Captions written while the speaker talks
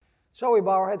Shall we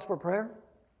bow our heads for prayer?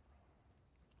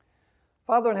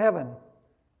 Father in heaven,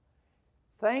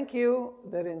 thank you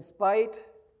that in spite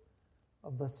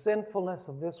of the sinfulness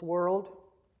of this world,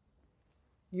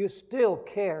 you still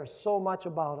care so much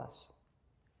about us,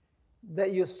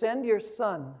 that you send your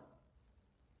Son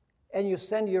and you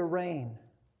send your rain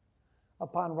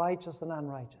upon righteous and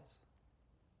unrighteous.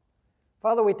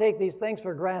 Father, we take these things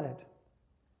for granted,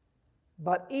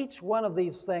 but each one of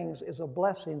these things is a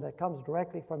blessing that comes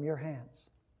directly from your hands.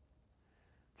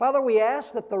 Father, we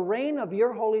ask that the rain of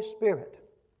your Holy Spirit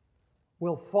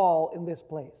will fall in this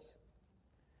place,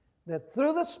 that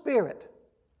through the Spirit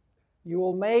you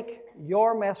will make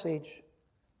your message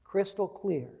crystal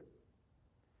clear.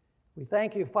 We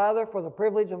thank you, Father, for the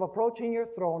privilege of approaching your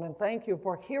throne, and thank you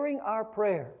for hearing our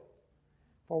prayer,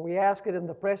 for we ask it in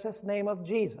the precious name of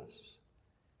Jesus.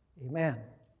 Amen.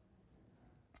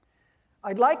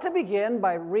 I'd like to begin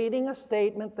by reading a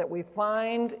statement that we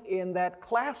find in that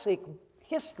classic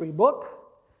history book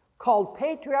called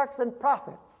Patriarchs and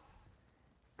Prophets,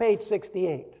 page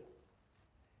 68.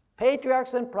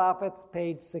 Patriarchs and Prophets,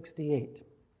 page 68.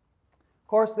 Of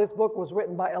course, this book was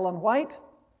written by Ellen White,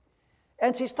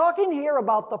 and she's talking here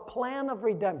about the plan of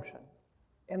redemption.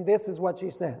 And this is what she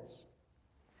says.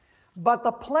 But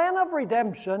the plan of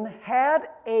redemption had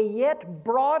a yet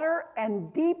broader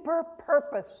and deeper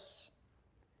purpose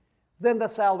than the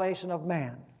salvation of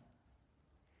man.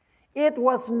 It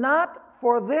was not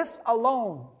for this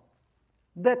alone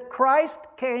that Christ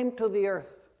came to the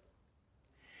earth.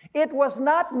 It was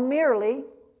not merely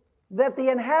that the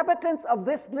inhabitants of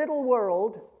this little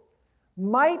world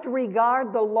might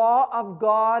regard the law of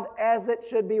God as it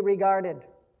should be regarded,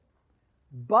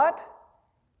 but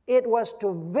it was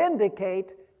to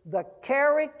vindicate the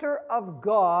character of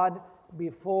God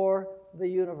before the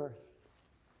universe.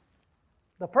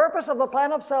 The purpose of the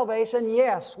plan of salvation,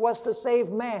 yes, was to save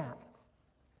man.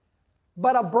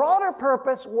 But a broader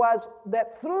purpose was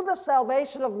that through the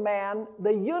salvation of man,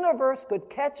 the universe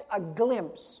could catch a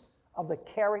glimpse of the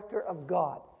character of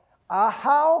God.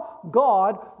 How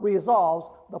God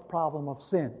resolves the problem of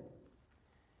sin.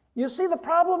 You see, the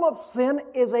problem of sin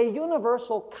is a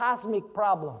universal cosmic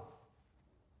problem.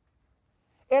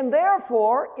 And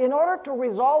therefore, in order to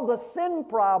resolve the sin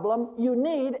problem, you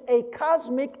need a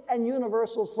cosmic and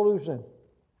universal solution.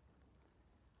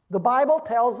 The Bible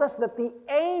tells us that the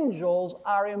angels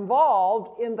are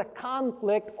involved in the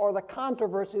conflict or the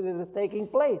controversy that is taking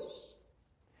place.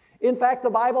 In fact, the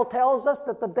Bible tells us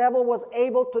that the devil was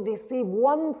able to deceive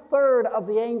 1/3 of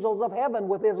the angels of heaven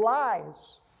with his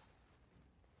lies.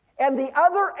 And the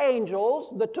other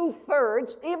angels, the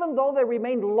 2/3, even though they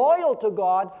remained loyal to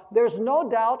God, there's no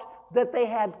doubt that they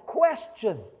had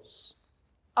questions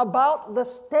about the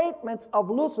statements of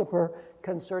Lucifer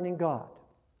concerning God.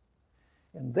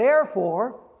 And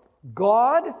therefore,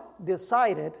 God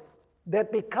decided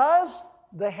that because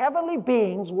the heavenly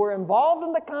beings were involved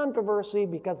in the controversy,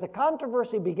 because the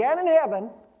controversy began in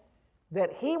heaven,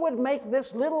 that he would make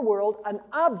this little world an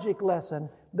object lesson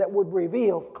that would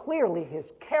reveal clearly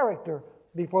his character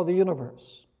before the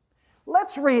universe.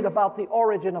 Let's read about the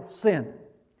origin of sin.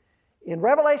 In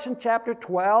Revelation chapter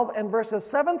 12 and verses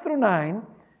 7 through 9,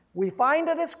 we find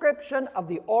a description of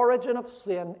the origin of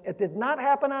sin. It did not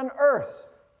happen on earth.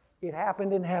 It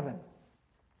happened in heaven.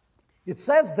 It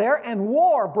says there, and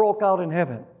war broke out in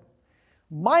heaven.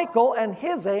 Michael and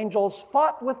his angels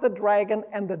fought with the dragon,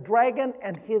 and the dragon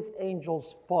and his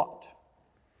angels fought.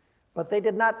 But they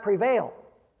did not prevail,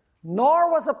 nor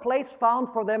was a place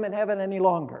found for them in heaven any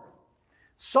longer.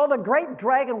 So the great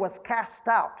dragon was cast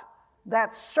out,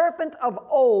 that serpent of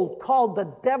old called the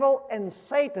devil and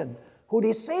Satan, who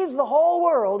deceives the whole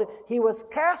world. He was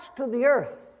cast to the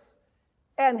earth,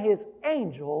 and his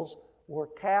angels were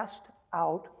cast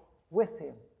out with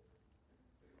him.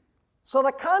 So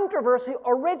the controversy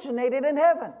originated in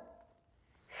heaven.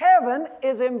 Heaven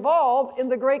is involved in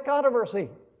the great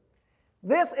controversy.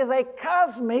 This is a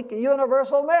cosmic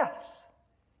universal mess.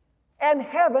 And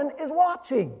heaven is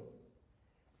watching.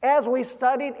 As we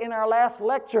studied in our last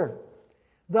lecture,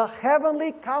 the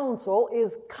heavenly council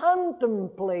is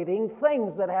contemplating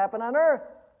things that happen on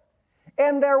earth.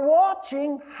 And they're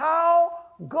watching how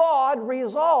God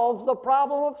resolves the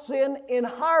problem of sin in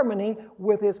harmony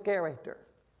with his character.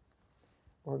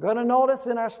 We're going to notice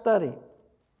in our study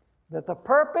that the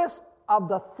purpose of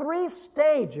the 3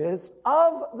 stages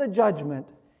of the judgment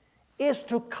is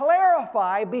to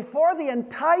clarify before the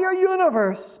entire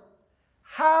universe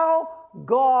how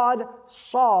God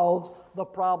solves the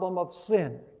problem of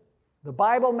sin. The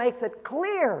Bible makes it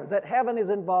clear that heaven is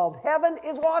involved. Heaven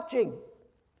is watching.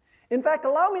 In fact,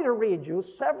 allow me to read you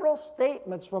several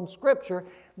statements from Scripture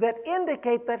that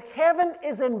indicate that heaven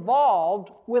is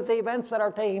involved with the events that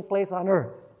are taking place on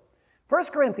earth. 1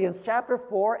 Corinthians chapter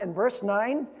 4 and verse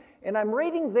 9, and I'm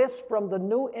reading this from the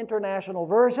New International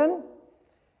Version,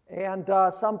 and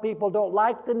some people don't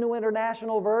like the New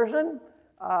International Version.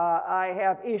 I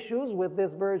have issues with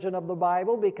this version of the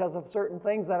Bible because of certain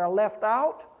things that are left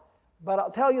out. But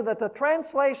I'll tell you that the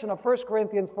translation of 1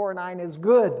 Corinthians 4:9 is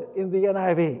good in the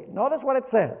NIV. Notice what it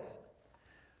says.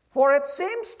 For it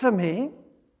seems to me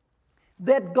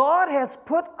that God has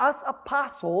put us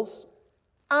apostles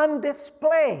on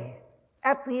display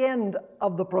at the end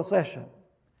of the procession,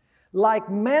 like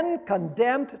men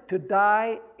condemned to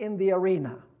die in the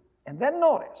arena. And then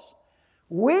notice,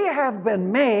 we have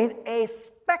been made a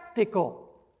spectacle.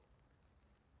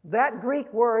 That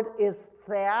Greek word is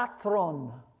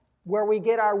theatron, where we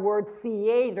get our word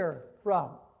theater from.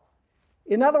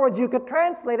 In other words, you could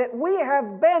translate it, we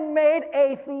have been made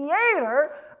a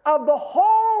theater of the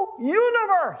whole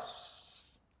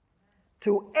universe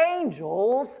to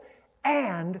angels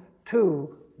and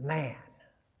to man.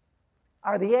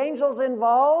 Are the angels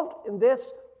involved in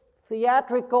this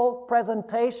theatrical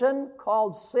presentation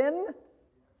called sin?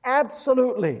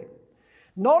 Absolutely.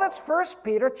 Notice 1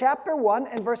 Peter chapter 1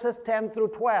 and verses 10 through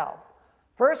 12.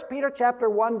 1 Peter chapter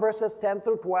 1 verses 10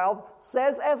 through 12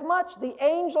 says as much. The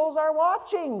angels are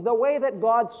watching the way that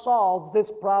God solves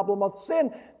this problem of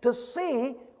sin to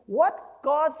see what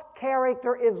God's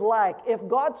character is like, if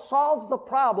God solves the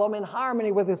problem in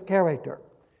harmony with His character.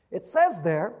 It says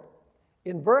there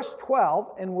in verse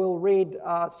 12, and we'll read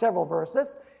several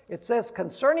verses, it says,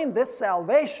 concerning this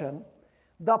salvation,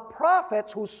 the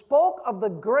prophets who spoke of the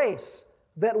grace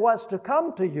that was to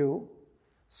come to you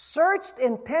searched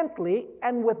intently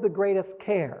and with the greatest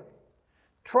care,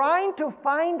 trying to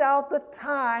find out the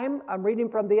time, I'm reading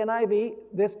from the NIV,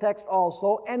 this text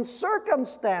also, and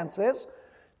circumstances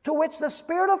to which the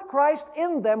Spirit of Christ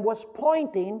in them was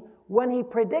pointing when He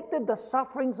predicted the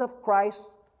sufferings of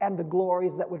Christ and the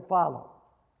glories that would follow.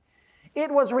 It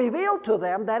was revealed to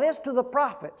them, that is to the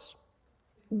prophets,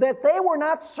 that they were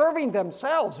not serving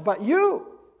themselves, but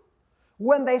you,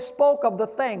 when they spoke of the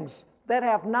things that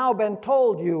have now been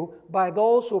told you by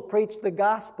those who preach the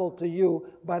gospel to you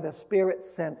by the Spirit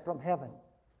sent from heaven.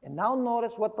 And now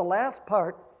notice what the last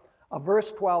part of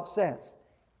verse 12 says.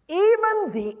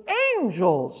 Even the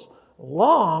angels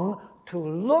long to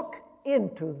look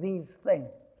into these things.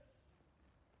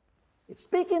 It's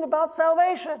speaking about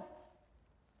salvation.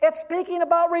 It's speaking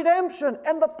about redemption,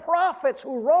 and the prophets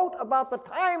who wrote about the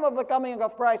time of the coming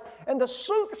of Christ and the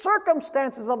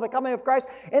circumstances of the coming of Christ.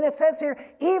 And it says here,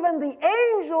 even the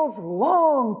angels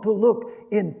long to look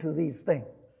into these things.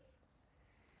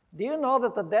 Do you know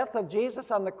that the death of Jesus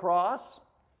on the cross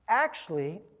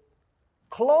actually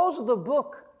closed the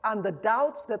book on the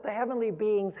doubts that the heavenly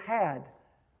beings had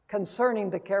concerning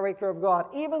the character of God,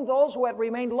 even those who had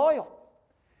remained loyal?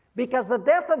 Because the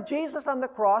death of Jesus on the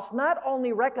cross not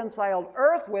only reconciled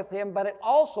earth with Him, but it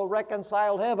also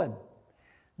reconciled heaven.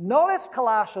 Notice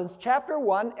Colossians chapter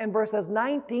 1 and verses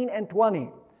 19 and 20.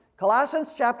 Colossians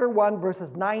chapter 1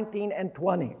 verses 19 and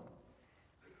 20.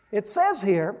 It says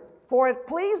here, for it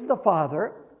pleased the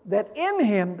Father that in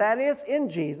Him, that is in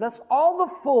Jesus, all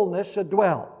the fullness should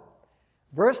dwell.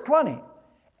 Verse 20,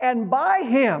 and by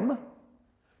Him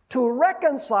to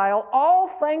reconcile all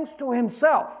things to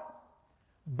Himself,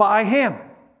 by Him,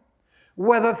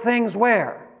 whether things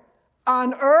where?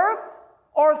 On earth,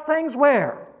 or things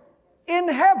where? In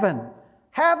heaven,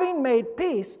 having made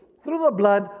peace through the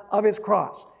blood of His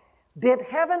cross. Did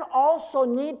heaven also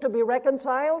need to be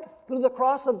reconciled through the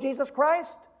cross of Jesus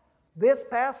Christ? This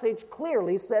passage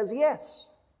clearly says yes.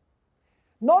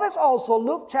 Notice also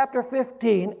Luke chapter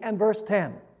 15 and verse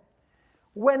 10.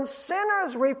 When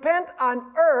sinners repent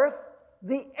on earth,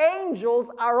 the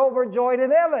angels are overjoyed in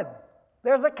heaven.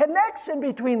 There's a connection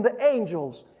between the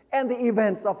angels and the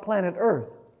events of planet Earth.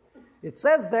 It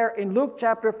says there in Luke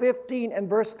chapter 15 and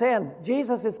verse 10,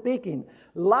 Jesus is speaking,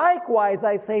 likewise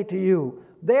I say to you,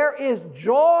 there is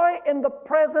joy in the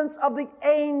presence of the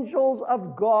angels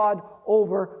of God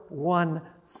over one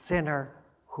sinner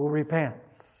who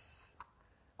repents.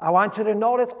 I want you to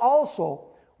notice also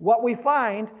what we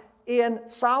find in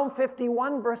Psalm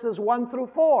 51 verses 1 through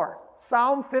 4.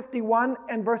 Psalm 51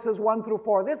 and verses 1 through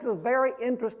 4. This is a very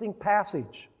interesting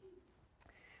passage.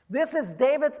 This is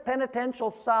David's penitential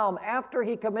psalm after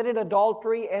he committed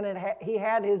adultery and he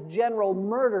had his general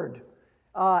murdered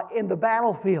in the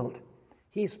battlefield.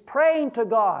 He's praying to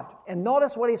God, and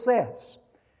notice what he says.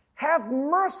 Have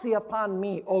mercy upon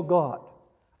me, O God,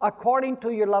 according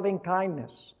to your loving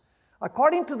kindness.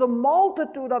 According to the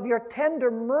multitude of your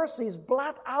tender mercies,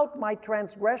 blot out my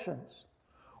transgressions.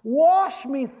 Wash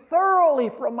me thoroughly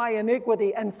from my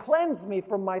iniquity and cleanse me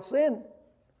from my sin.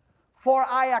 For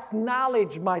I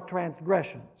acknowledge my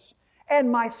transgressions,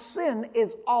 and my sin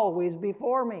is always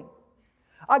before me.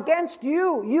 Against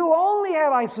you, you only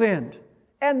have I sinned,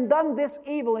 and done this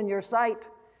evil in your sight,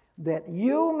 that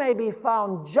you may be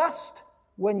found just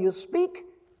when you speak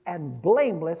and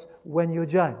blameless when you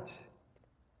judge.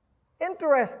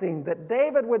 Interesting that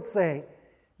David would say,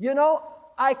 you know,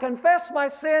 I confess my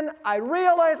sin, I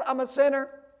realize I'm a sinner,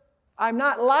 I'm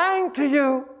not lying to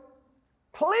you,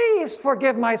 please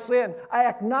forgive my sin, I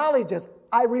acknowledge this,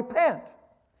 I repent.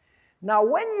 Now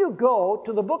when you go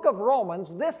to the book of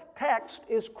Romans, this text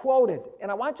is quoted,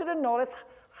 and I want you to notice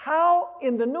how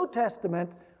in the New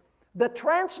Testament the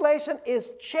translation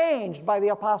is changed by the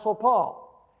Apostle Paul.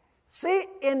 See,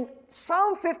 in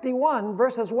Psalm 51,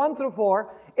 verses 1 through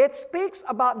 4, it speaks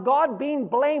about God being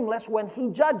blameless when He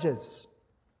judges.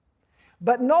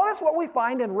 But notice what we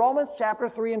find in Romans chapter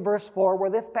 3 and verse 4, where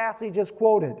this passage is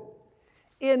quoted.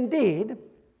 Indeed,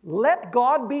 let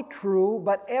God be true,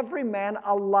 but every man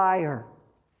a liar,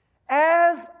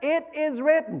 as it is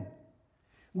written,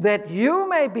 that you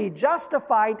may be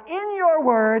justified in your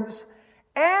words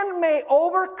and may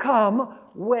overcome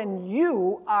when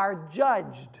you are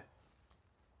judged.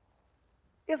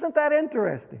 Isn't that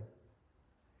interesting?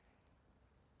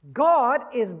 God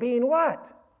is being what?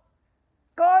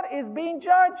 God is being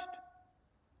judged.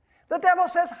 The devil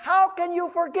says, how can you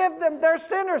forgive them? They're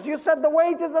sinners. You said the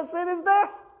wages of sin is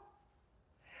death.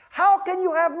 How can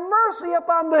you have mercy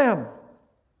upon them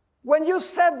when you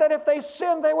said that if they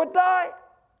sinned, they would die?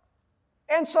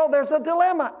 And so there's a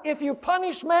dilemma. If you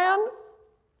punish man,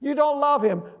 you don't love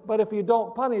him. But if you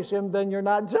don't punish him, then you're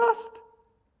not just.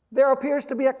 There appears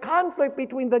to be a conflict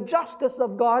between the justice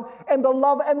of God and the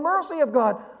love and mercy of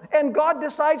God. And God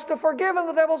decides to forgive, and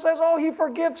the devil says, oh, He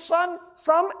forgives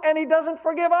some, and He doesn't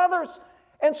forgive others.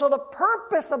 And so the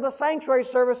purpose of the sanctuary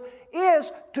service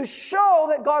is to show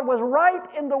that God was right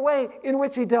in the way in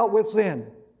which He dealt with sin.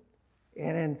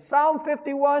 And in Psalm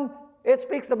 51, it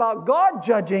speaks about God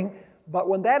judging, but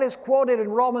when that is quoted in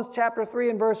Romans chapter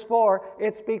 3 and verse 4,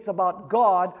 it speaks about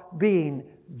God being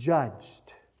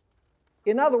judged.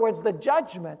 In other words, the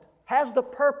judgment has the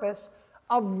purpose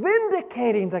of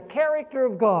vindicating the character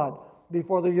of God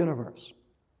before the universe.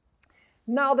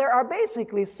 Now, there are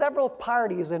basically several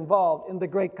parties involved in the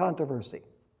great controversy.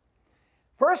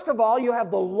 First of all, you have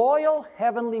the loyal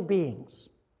heavenly beings.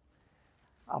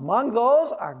 Among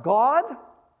those are God,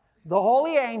 the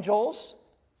holy angels,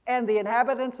 and the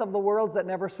inhabitants of the worlds that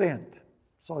never sinned.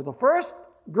 So the first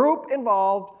group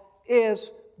involved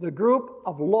is the group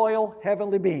of loyal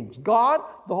heavenly beings. God,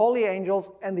 the holy angels,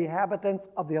 and the inhabitants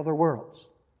of the other worlds.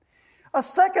 A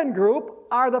second group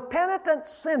are the penitent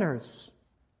sinners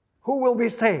who will be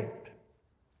saved.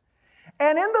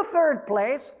 And in the third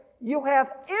place, you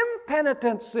have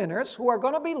impenitent sinners who are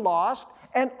going to be lost,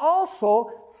 and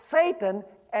also Satan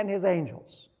and his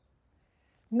angels.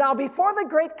 Now, before the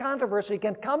great controversy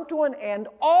can come to an end,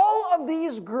 all of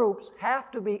these groups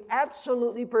have to be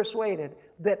absolutely persuaded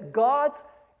that God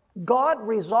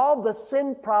resolved the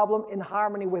sin problem in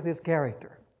harmony with His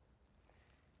character.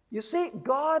 You see,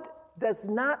 God does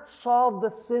not solve the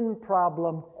sin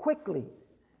problem quickly.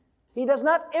 He does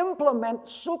not implement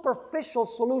superficial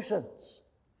solutions.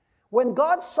 When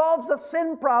God solves the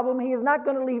sin problem, He is not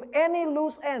going to leave any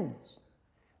loose ends.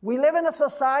 We live in a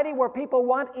society where people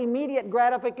want immediate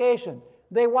gratification.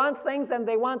 They want things, and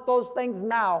they want those things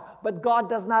now, but God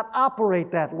does not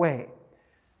operate that way.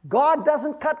 God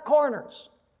doesn't cut corners.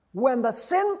 When the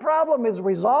sin problem is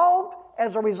resolved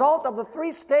as a result of the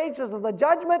three stages of the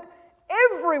judgment,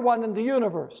 everyone in the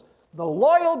universe, the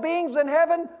loyal beings in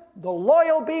heaven, the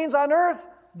loyal beings on earth,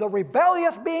 the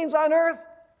rebellious beings on earth,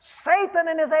 Satan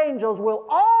and his angels will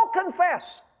all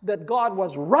confess that God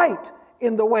was right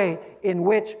in the way in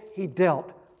which He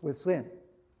dealt with sin.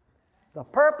 The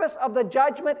purpose of the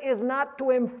judgment is not to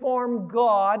inform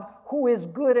God who is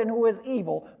good and who is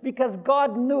evil, because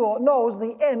God knows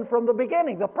the end from the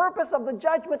beginning. The purpose of the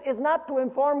judgment is not to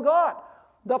inform God.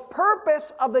 The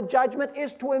purpose of the judgment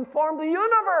is to inform the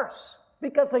universe,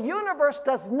 because the universe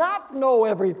does not know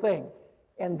everything,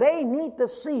 and they need to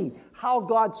see how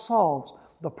God solves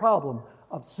the problem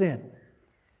of sin.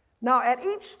 Now, at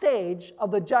each stage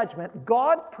of the judgment,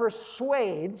 God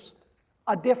persuades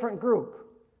a different group.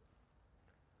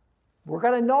 We're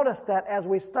going to notice that as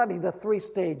we study the three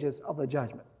stages of the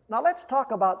judgment. Now, let's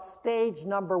talk about stage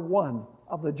number 1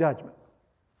 of the judgment.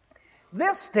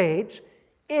 This stage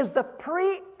is the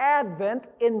pre-Advent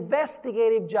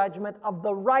investigative judgment of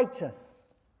the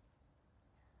righteous.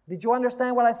 Did you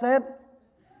understand what I said?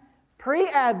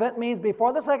 Pre-advent means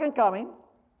before the second coming.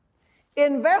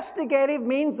 Investigative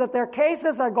means that their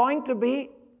cases are going to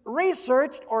be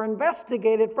researched or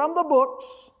investigated from the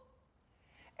books.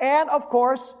 And of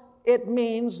course, it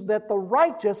means that the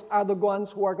righteous are the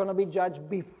ones who are going to be judged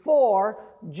before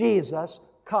Jesus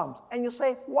comes. And you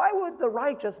say, why would the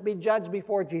righteous be judged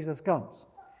before Jesus comes?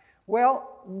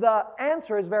 Well, the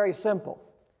answer is very simple.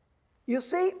 You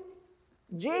see,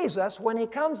 Jesus, when He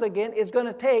comes again, is going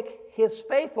to take His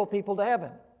faithful people to heaven.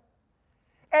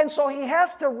 And so He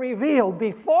has to reveal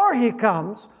before He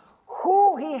comes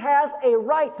who He has a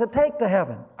right to take to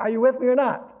heaven. Are you with me or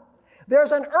not?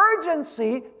 There's an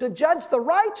urgency to judge the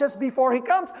righteous before He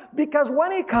comes, because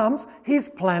when He comes, He's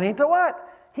planning to what?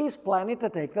 He's planning to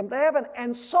take them to heaven.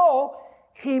 And so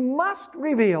He must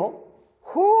reveal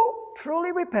who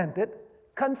truly repented,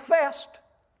 confessed,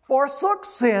 forsook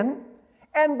sin,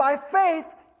 and by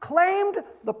faith claimed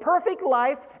the perfect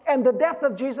life and the death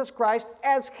of Jesus Christ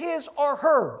as his or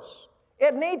hers.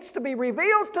 It needs to be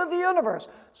revealed to the universe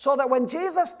so that when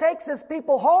Jesus takes His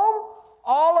people home,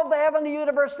 all of the heavenly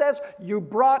universe says, you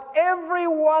brought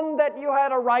everyone that you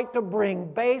had a right to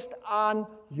bring based on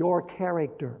your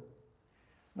character.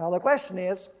 Now the question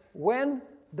is, when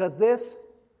does this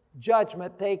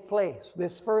judgment take place,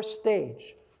 this first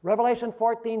stage? Revelation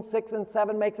 14, 6 and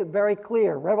 7 makes it very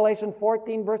clear. Revelation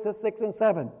 14, verses 6 and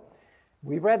 7.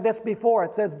 We've read this before.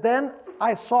 It says, then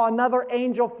I saw another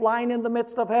angel flying in the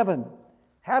midst of heaven,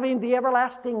 having the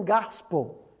everlasting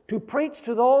gospel, to preach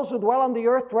to those who dwell on the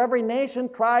earth, to every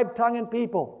nation, tribe, tongue, and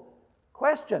people.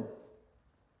 Question: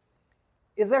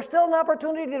 is there still an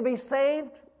opportunity to be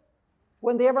saved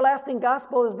when the everlasting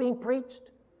gospel is being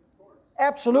preached?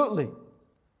 Absolutely.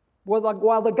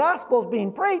 While the gospel is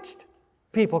being preached,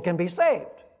 people can be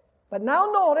saved. But now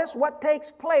notice what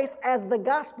takes place as the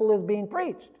gospel is being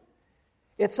preached.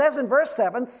 It says in verse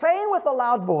 7, saying with a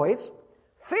loud voice,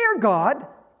 fear God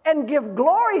and give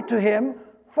glory to Him,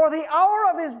 for the hour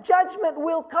of His judgment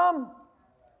will come.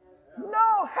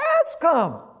 No, has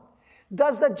come.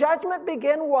 Does the judgment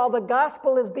begin while the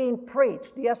gospel is being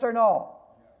preached? Yes or no?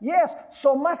 Yes.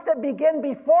 So must it begin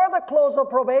before the close of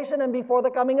probation and before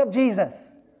the coming of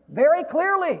Jesus? Very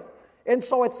clearly. And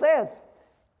so it says,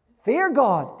 fear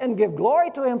God and give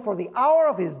glory to Him, for the hour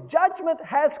of His judgment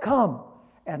has come,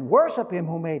 and worship Him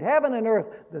who made heaven and earth,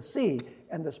 the sea,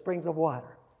 and the springs of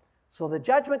water. So the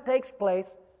judgment takes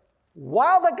place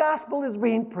while the gospel is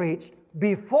being preached,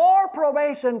 before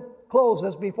probation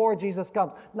closes, before Jesus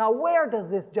comes. Now, where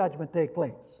does this judgment take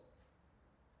place?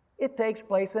 It takes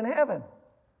place in heaven.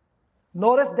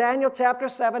 Notice Daniel chapter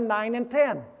 7, 9, and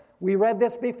 10. We read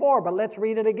this before, but let's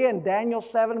read it again. Daniel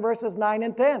 7, verses 9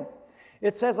 and 10.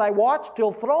 It says, I watched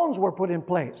till thrones were put in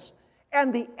place,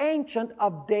 and the Ancient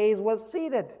of Days was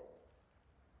seated.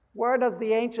 Where does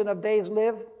the Ancient of Days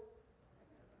live?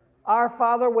 Our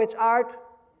Father which art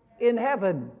in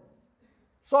heaven.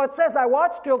 So it says, I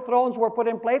watched till thrones were put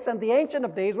in place, and the Ancient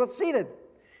of Days was seated.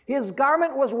 His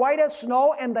garment was white as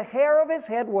snow, and the hair of his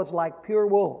head was like pure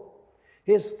wool.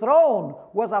 His throne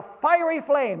was a fiery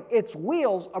flame, its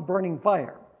wheels a burning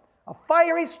fire. A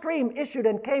fiery stream issued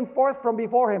and came forth from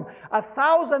before him.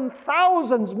 1,000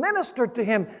 thousands ministered to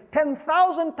him.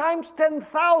 10,000 times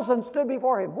 10,000 stood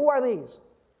before him. Who are these?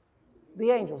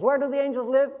 The angels. Where do the angels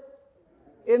live?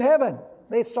 In heaven.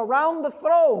 They surround the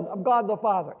throne of God the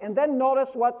Father. And then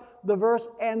notice what the verse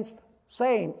ends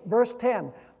saying. Verse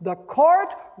 10. The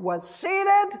court was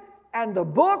seated and the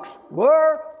books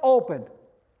were opened.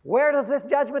 Where does this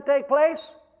judgment take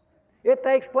place? It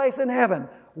takes place in heaven.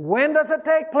 When does it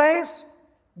take place?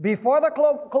 Before the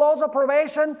close of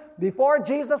probation, before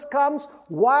Jesus comes,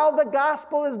 while the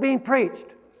gospel is being preached.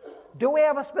 Do we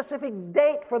have a specific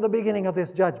date for the beginning of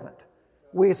this judgment?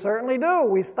 We certainly do.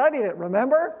 We studied it,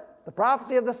 remember? The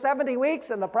prophecy of the 70 weeks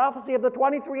and the prophecy of the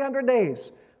 2,300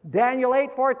 days. Daniel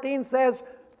 8:14 says,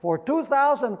 for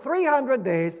 2,300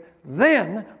 days,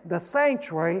 then the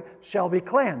sanctuary shall be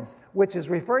cleansed, which is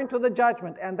referring to the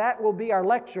judgment, and that will be our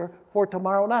lecture for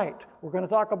tomorrow night. We're going to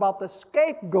talk about the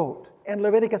scapegoat in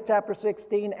Leviticus chapter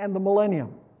 16 and the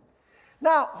millennium.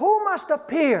 Now, who must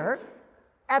appear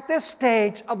at this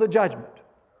stage of the judgment?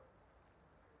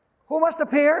 Who must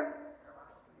appear?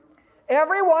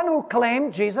 Everyone who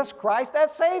claimed Jesus Christ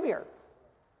as Savior.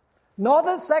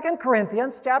 Notice 2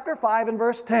 Corinthians chapter 5 and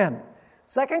verse 10.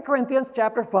 2 Corinthians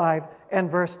chapter 5 and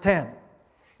verse 10.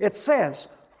 It says,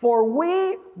 for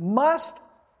we must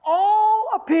all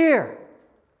appear.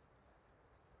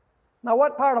 Now,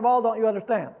 what part of all don't you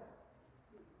understand?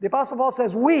 The Apostle Paul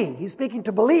says we. He's speaking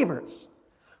to believers.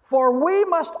 For we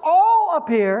must all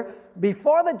appear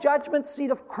before the judgment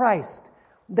seat of Christ,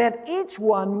 that each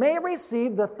one may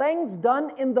receive the things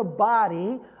done in the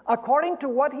body according to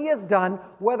what he has done,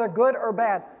 whether good or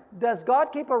bad. Does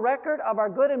God keep a record of our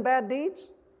good and bad deeds?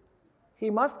 He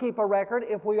must keep a record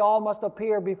if we all must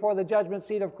appear before the judgment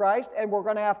seat of Christ, and we're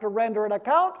going to have to render an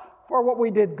account for what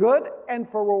we did good and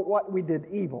for what we did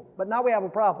evil. But now we have a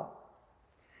problem.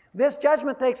 This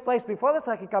judgment takes place before the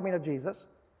second coming of Jesus,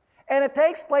 and it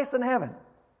takes place in heaven.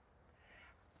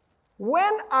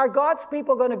 When are God's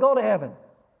people going to go to heaven?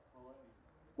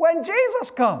 When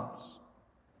Jesus comes.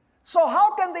 So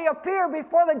how can they appear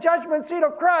before the judgment seat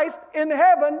of Christ in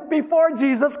heaven before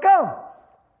Jesus comes?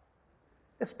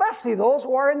 Especially those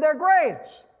who are in their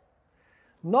graves.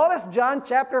 Notice John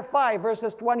chapter 5,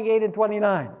 verses 28 and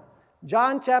 29.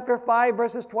 John chapter 5,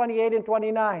 verses 28 and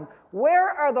 29. Where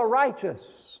are the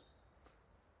righteous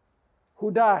who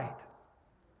died?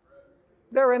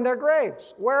 They're in their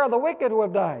graves. Where are the wicked who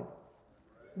have died?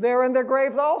 They're in their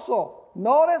graves also.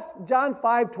 Notice John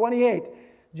 5, 28.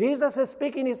 Jesus is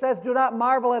speaking. He says, "Do not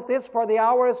marvel at this, for the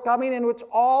hour is coming in which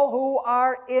all who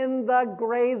are in the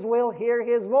graves will hear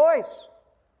His voice."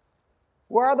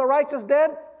 Where are the righteous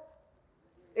dead?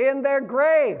 In their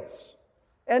graves.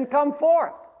 And come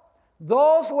forth.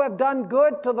 Those who have done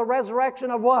good to the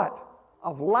resurrection of what?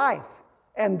 Of life.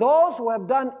 And those who have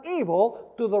done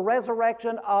evil to the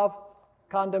resurrection of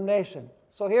condemnation.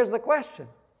 So here's the question.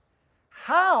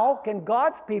 How can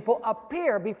God's people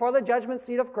appear before the judgment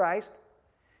seat of Christ,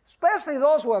 especially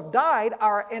those who have died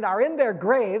are in their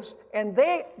graves, and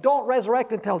they don't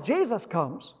resurrect until Jesus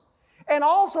comes, and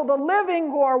also the living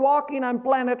who are walking on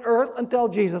planet Earth until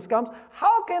Jesus comes?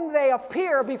 How can they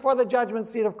appear before the judgment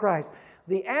seat of Christ?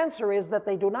 The answer is that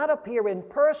they do not appear in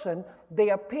person, they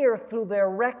appear through their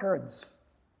records.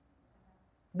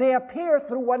 They appear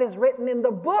through what is written in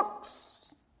the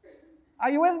books. Are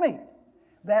you with me?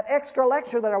 That extra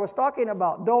lecture that I was talking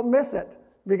about, don't miss it,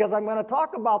 because I'm going to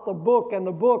talk about the book and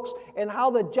the books and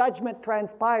how the judgment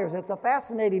transpires. It's a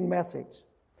fascinating message.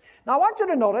 Now I want you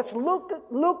to notice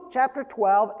Luke chapter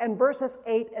 12 and verses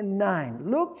 8 and 9.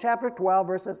 Luke chapter 12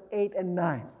 verses 8 and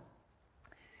 9.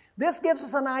 This gives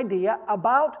us an idea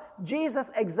about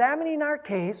Jesus examining our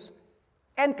case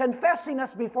and confessing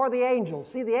us before the angels.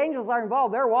 See, the angels are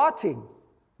involved. They're watching.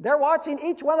 They're watching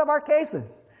each one of our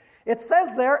cases. It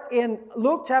says there in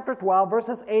Luke chapter 12,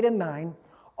 verses 8 and 9,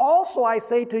 "Also I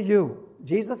say to you,"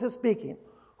 Jesus is speaking,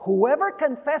 "whoever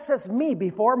confesses me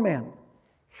before men,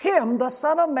 him the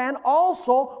Son of Man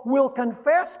also will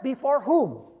confess before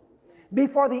whom?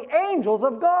 Before the angels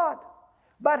of God.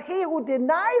 But he who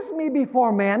denies me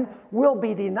before men will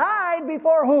be denied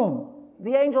before whom?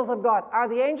 The angels of God." Are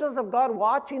the angels of God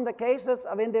watching the cases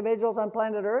of individuals on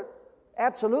planet Earth?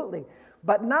 Absolutely.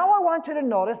 But now I want you to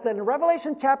notice that in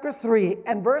Revelation chapter 3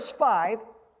 and verse 5,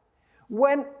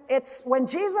 when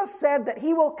Jesus said that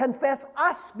He will confess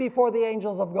us before the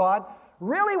angels of God,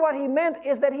 really what He meant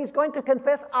is that He's going to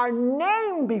confess our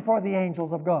name before the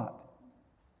angels of God.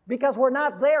 Because we're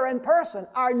not there in person.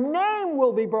 Our name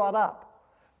will be brought up.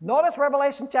 Notice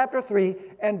Revelation chapter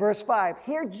 3 and verse 5.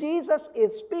 Here Jesus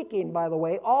is speaking, by the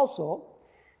way, also.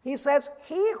 He says,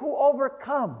 "He who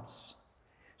overcomes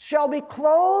shall be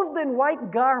clothed in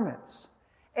white garments,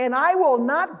 and I will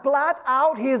not blot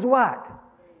out his" what?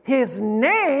 "His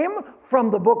name from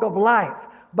the book of life,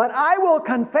 but I will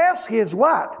confess his"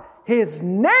 what? "His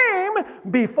name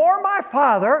before my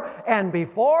Father and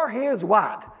before His"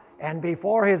 what? "And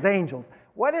before His angels."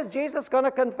 What is Jesus going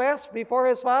to confess before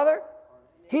His Father?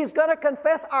 He's going to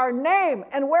confess our name.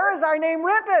 And where is our name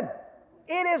written?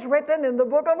 It is written in the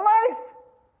book of life.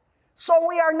 So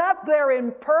we are not there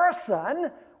in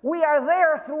person. We are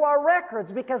there through our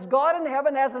records, because God in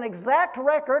heaven has an exact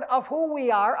record of who we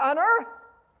are on earth.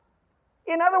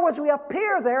 In other words, we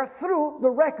appear there through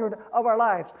the record of our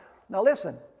lives. Now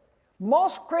listen,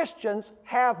 most Christians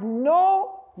have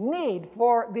no need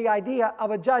for the idea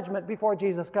of a judgment before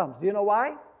Jesus comes. Do you know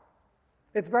why?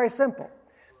 It's very simple.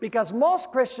 Because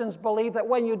most Christians believe that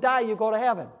when you die, you go to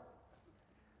heaven.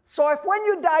 So if when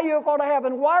you die, you go to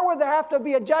heaven, why would there have to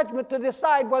be a judgment to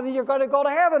decide whether you're going to go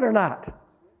to heaven or not?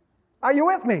 Are you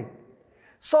with me?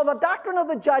 So the doctrine of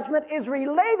the judgment is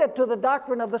related to the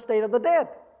doctrine of the state of the dead.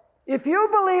 If you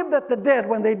believe that the dead,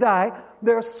 when they die,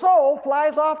 their soul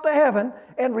flies off to heaven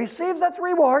and receives its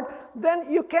reward,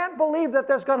 then you can't believe that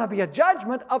there's going to be a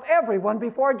judgment of everyone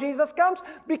before Jesus comes,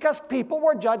 because people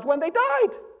were judged when they died.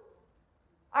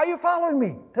 Are you following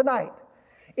me tonight?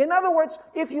 In other words,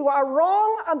 if you are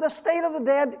wrong on the state of the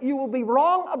dead, you will be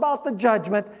wrong about the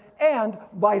judgment, and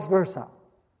vice versa.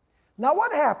 Now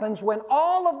what happens when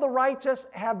all of the righteous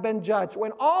have been judged?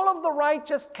 When all of the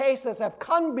righteous cases have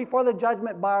come before the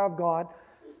judgment bar of God,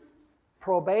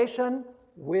 probation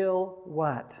will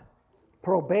what?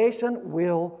 Probation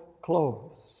will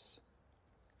close.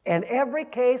 And every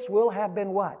case will have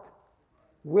been what?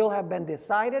 Will have been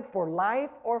decided for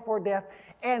life or for death,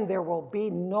 and there will be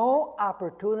no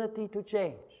opportunity to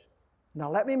change. Now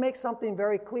let me make something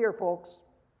very clear, folks.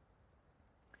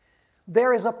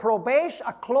 There is a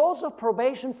close of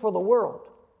probation for the world.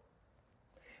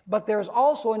 But there's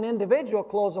also an individual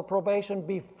close of probation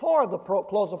before the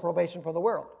close of probation for the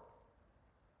world.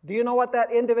 Do you know what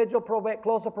that individual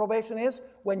close of probation is?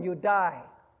 When you die.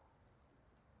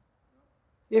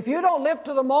 If you don't live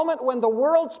to the moment when the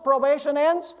world's probation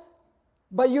ends,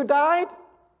 but you died,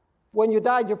 when you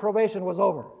died, your probation was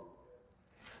over.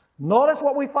 Notice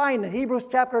what we find in Hebrews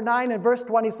chapter 9 and verse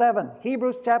 27.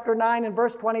 Hebrews chapter 9 and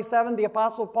verse 27, the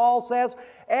Apostle Paul says,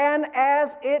 "And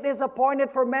as it is appointed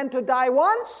for men to die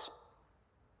once,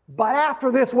 but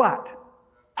after this what?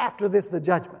 After this the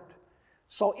judgment."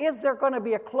 So is there going to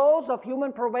be a close of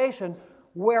human probation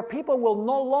where people will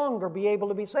no longer be able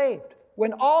to be saved?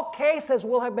 When all cases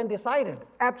will have been decided?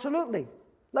 Absolutely.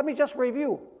 Let me just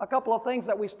review a couple of things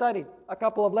that we studied a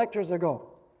couple of lectures ago.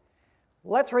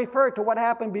 Let's refer to what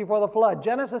happened before the flood.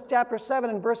 Genesis chapter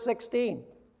 7 and verse 16.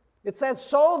 It says,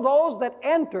 "So those that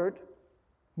entered,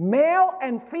 male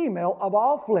and female of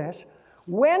all flesh,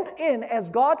 went in as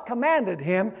God commanded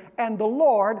him, and the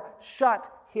Lord shut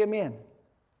him in."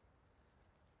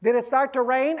 Did it start to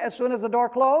rain as soon as the door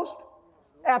closed?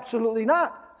 Absolutely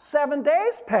not. 7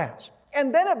 days passed,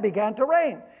 and then it began to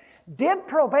rain. Did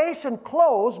probation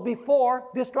close before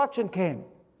destruction came?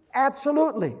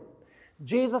 Absolutely.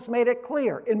 Jesus made it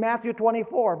clear in Matthew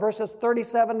 24, verses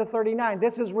 37 to 39.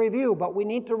 This is review, but we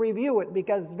need to review it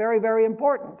because it's very, very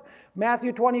important.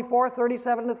 Matthew 24,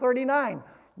 37 to 39.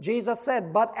 Jesus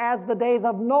said, "But as the days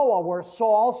of Noah were, so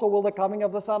also will the coming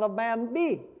of the Son of Man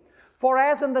be. For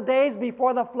as in the days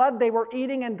before the flood they were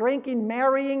eating and drinking,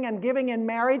 marrying and giving in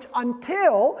marriage,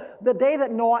 until the day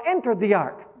that Noah entered the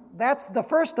ark." That's the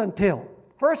first until.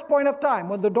 First point of time,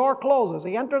 when the door closes.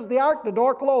 He enters the ark, the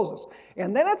door closes.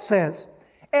 And then it says,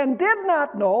 "And did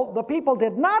not know," the people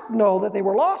did not know that they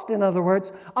were lost, in other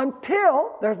words,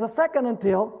 until, there's the second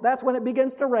until, that's when it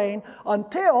begins to rain,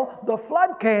 until the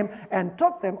flood came and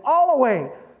took them all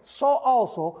away. So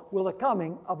also will the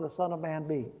coming of the Son of Man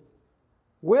be.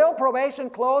 Will probation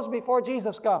close before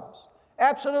Jesus comes?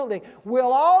 Absolutely.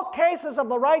 Will all cases of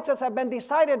the righteous have been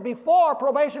decided before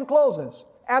probation closes?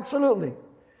 Absolutely.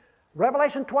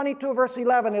 Revelation 22 verse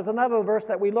 11 is another verse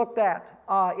that we looked at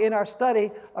in our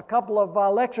study a couple of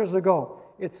lectures ago.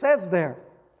 It says there,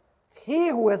 "He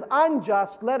who is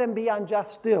unjust, let him be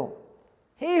unjust still.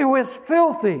 He who is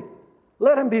filthy,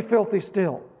 let him be filthy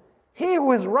still. He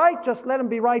who is righteous, let him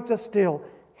be righteous still.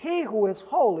 He who is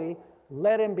holy,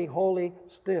 let him be holy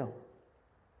still."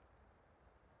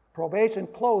 Probation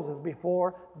closes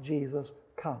before Jesus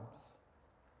comes.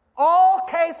 All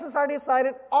cases are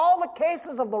decided. All the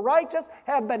cases of the righteous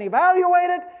have been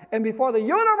evaluated. And before the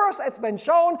universe, it's been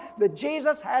shown that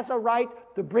Jesus has a right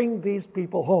to bring these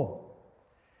people home.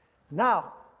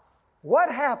 Now, what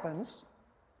happens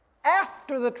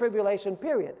after the tribulation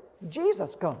period?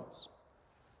 Jesus comes.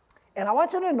 And I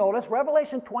want you to notice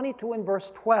Revelation 22 and verse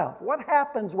 12. What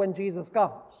happens when Jesus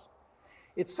comes?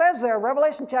 It says there,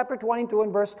 Revelation chapter 22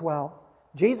 and verse 12,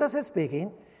 Jesus is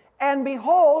speaking, "And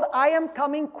behold, I am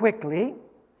coming quickly,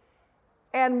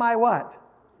 and my what?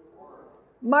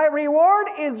 My reward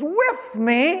is with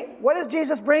me." What is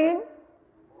Jesus bringing?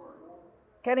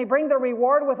 Can he bring the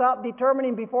reward without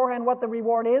determining beforehand what the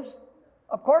reward is?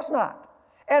 Of course not.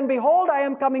 "And behold, I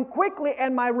am coming quickly,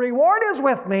 and my reward is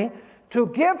with me, to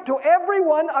give to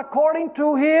everyone according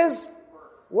to his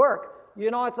work."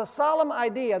 You know, it's a solemn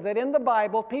idea that in the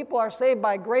Bible, people are saved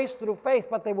by grace through faith,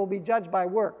 but they will be judged by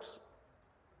works.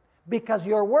 Because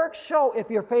your works show if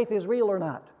your faith is real or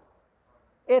not.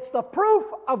 It's the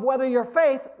proof of whether your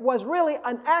faith was really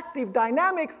an active,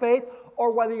 dynamic faith,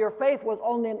 or whether your faith was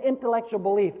only an intellectual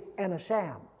belief and a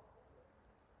sham.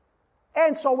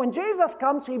 And so when Jesus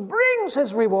comes, he brings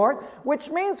his reward,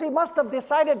 which means he must have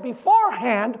decided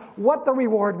beforehand what the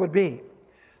reward would be.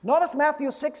 Notice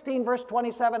Matthew 16, verse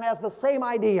 27 has the same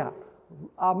idea.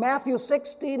 Matthew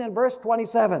 16 and verse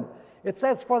 27. It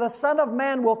says, "For the Son of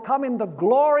Man will come in the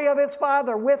glory of his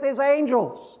Father with his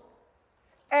angels,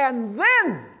 and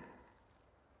then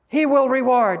he will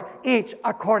reward each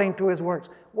according to his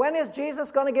works." When is Jesus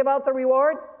going to give out the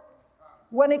reward?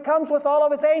 When he comes with all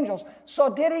of his angels. So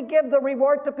did he give the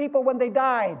reward to people when they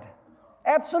died?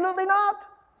 Absolutely not.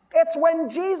 It's when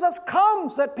Jesus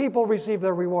comes that people receive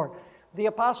their reward. The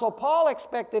Apostle Paul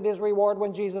expected his reward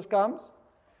when Jesus comes.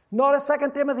 Notice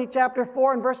 2 Timothy chapter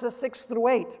 4 and verses 6 through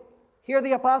 8. Here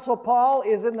the Apostle Paul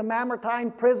is in the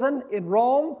Mamertine prison in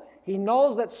Rome. He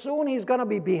knows that soon he's going to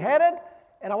be beheaded.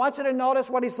 And I want you to notice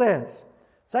what he says.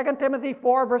 2 Timothy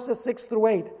 4, verses 6 through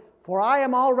 8. For I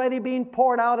am already being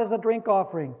poured out as a drink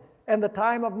offering, and the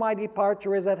time of my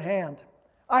departure is at hand.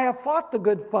 I have fought the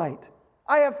good fight.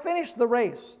 I have finished the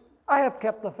race. I have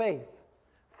kept the faith.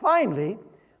 Finally,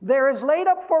 there is laid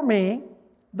up for me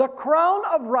the crown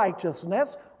of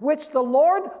righteousness, which the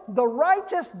Lord, the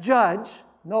righteous judge,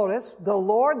 notice, the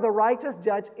Lord, the righteous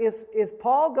judge, is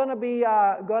Paul going to be,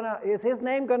 is his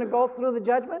name going to go through the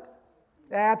judgment?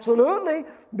 Absolutely,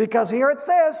 because here it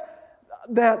says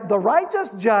that the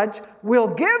righteous judge will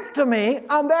give to me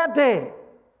on that day.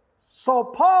 So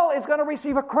Paul is going to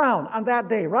receive a crown on that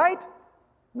day, right?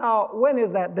 Now, when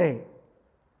is that day?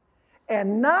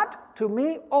 And not to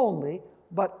me only,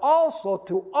 but also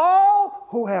to all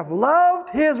who have loved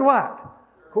his what?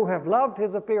 Who have loved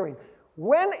his appearing.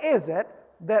 When is it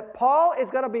that Paul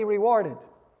is going to be rewarded?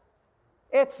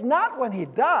 It's not when he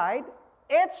died,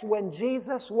 it's when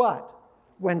Jesus what?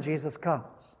 When Jesus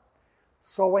comes.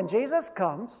 So when Jesus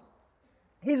comes,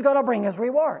 he's going to bring his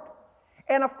reward.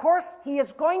 And of course, he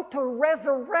is going to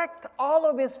resurrect all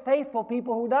of his faithful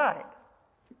people who died.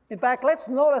 In fact, let's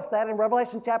notice that in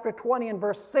Revelation chapter 20 and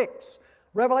verse 6.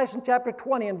 Revelation chapter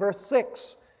 20 and verse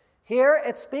 6. Here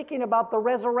it's speaking about the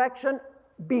resurrection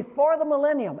before the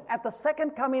millennium, at the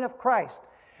second coming of Christ.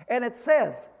 And it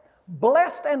says,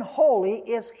 blessed and holy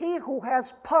is he who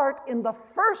has part in the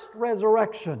first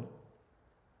resurrection.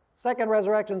 Second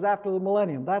resurrection is after the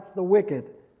millennium. That's the wicked.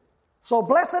 So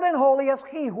blessed and holy is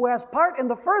he who has part in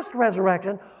the first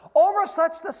resurrection. Over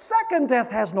such the second death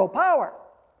has no power.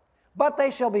 But they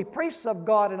shall be priests of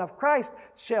God and of Christ,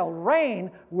 shall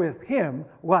reign with him,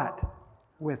 what?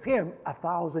 With him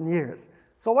 1,000 years.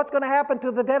 So what's going to happen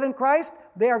to the dead in Christ?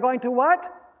 They are going to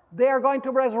what? They are going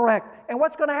to resurrect. And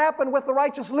what's going to happen with the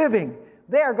righteous living?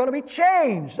 They are going to be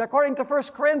changed, according to 1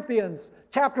 Corinthians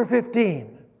chapter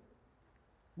 15.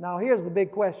 Now here's the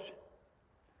big question.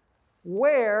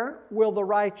 Where will the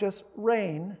righteous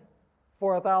reign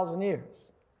for 1,000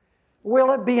 years?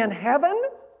 Will it be in heaven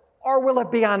or will it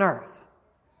be on earth?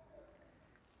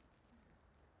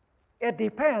 It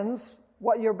depends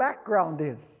what your background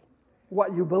is,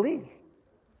 what you believe.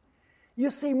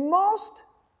 You see, most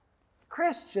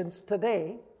Christians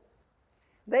today,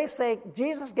 they say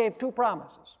Jesus gave two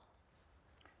promises.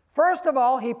 First of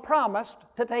all, he promised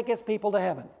to take his people to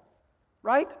heaven,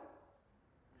 right?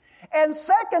 And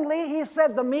secondly, he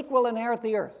said the meek will inherit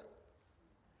the earth.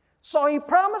 So he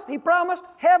promised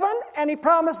heaven and he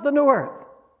promised the new earth.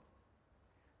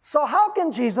 So how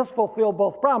can Jesus fulfill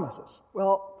both promises?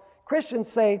 Well,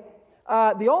 Christians say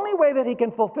the only way that he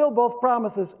can fulfill both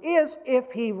promises is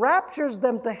if he raptures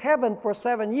them to heaven for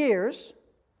 7 years,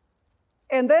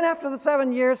 and then after the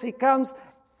 7 years he comes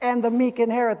and the meek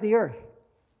inherit the earth.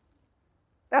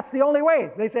 That's the only way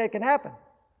they say it can happen.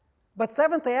 But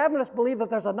Seventh-day Adventists believe that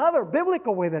there's another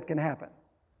biblical way that can happen.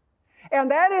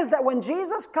 And that is that when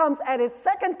Jesus comes at his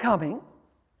second coming,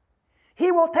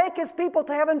 he will take his people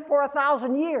to heaven for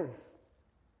 1,000 years.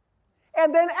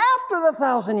 And then after the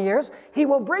 1,000 years, he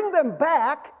will bring them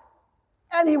back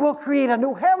and he will create a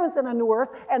new heavens and a new earth,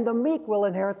 and the meek will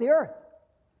inherit the earth.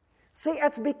 See,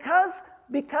 it's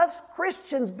because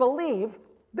Christians believe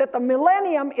that the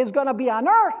millennium is going to be on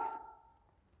earth,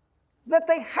 that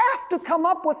they have to come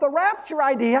up with the rapture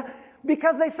idea,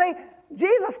 because they say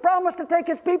Jesus promised to take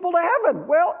his people to heaven.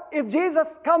 Well, if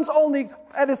Jesus comes only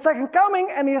at his second coming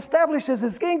and he establishes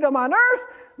his kingdom on earth,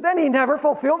 then he never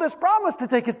fulfilled his promise to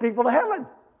take his people to heaven.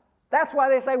 That's why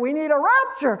they say we need a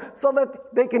rapture, so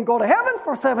that they can go to heaven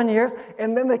for 7 years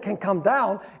and then they can come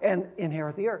down and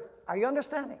inherit the earth. Are you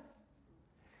understanding?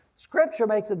 Scripture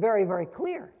makes it very, very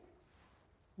clear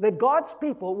that God's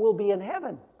people will be in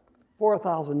heaven for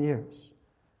 1,000 years.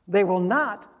 They will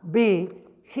not be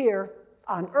here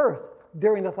on earth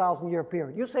during the 1,000-year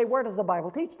period. You say, where does the Bible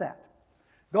teach that?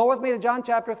 Go with me to John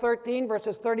chapter 13,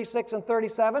 verses 36 and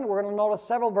 37. We're going to notice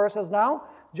several verses now.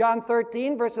 John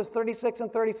 13, verses 36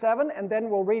 and 37, and then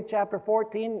we'll read chapter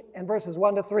 14 and verses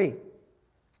 1 to 3.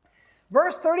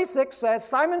 Verse 36 says,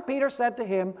 Simon Peter said to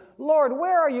him, Lord,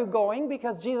 where are you going?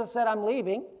 Because Jesus said, I'm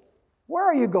leaving. Where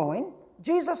are you going?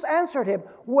 Jesus answered him,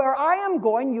 where I am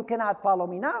going, you cannot follow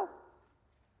me now,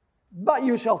 but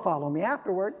you shall follow me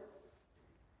afterward.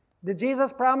 Did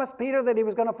Jesus promise Peter that he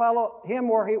was going to follow him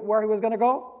where he was going to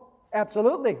go?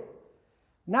 Absolutely.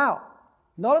 Now,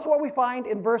 notice what we find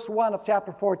in verse 1 of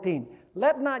chapter 14.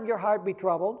 Let not your heart be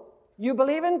troubled. You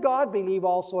believe in God, believe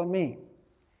also in me.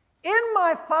 In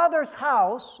my Father's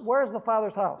house, where's the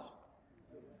Father's house?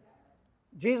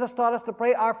 Jesus taught us to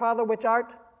pray, Our Father which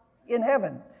art in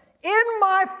heaven. In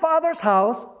my Father's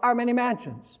house are many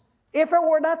mansions. If it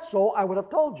were not so, I would have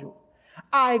told you.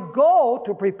 I go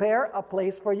to prepare a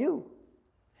place for you.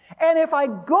 And if I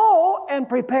go and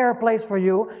prepare a place for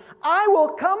you, I will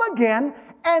come again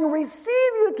and receive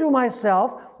you to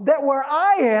myself, that where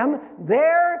I am,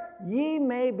 there ye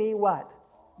may be what?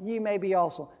 Ye may be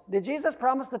also. Did Jesus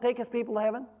promise to take his people to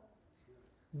heaven?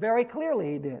 Very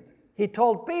clearly he did. He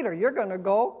told Peter, you're going to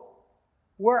go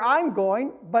where I'm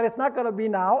going, but it's not going to be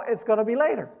now, it's going to be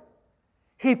later.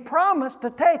 He promised to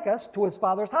take us to his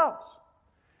Father's house.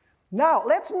 Now,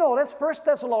 let's notice 1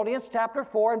 Thessalonians chapter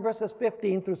 4 and verses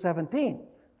 15 through 17.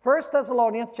 1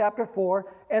 Thessalonians chapter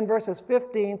 4 and verses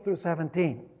 15 through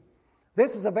 17.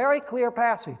 This is a very clear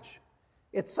passage.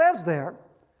 It says there,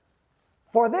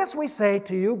 for this we say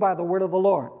to you by the word of the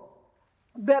Lord,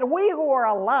 that we who are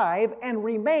alive and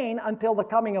remain until the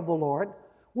coming of the Lord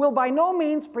will by no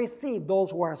means precede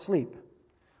those who are asleep.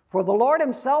 For the Lord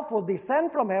himself will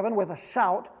descend from heaven with a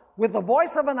shout, with the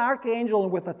voice of an archangel,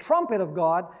 and with the trumpet of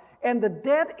God, and the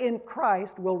dead in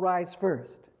Christ will rise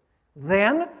first.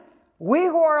 Then we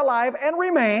who are alive and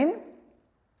remain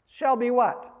shall be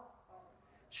what?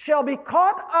 Shall be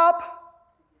caught up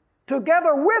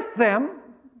together with them.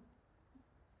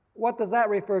 What does that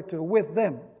refer to? With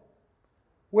them.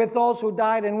 With those who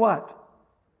died in what?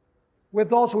 With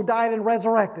those who died and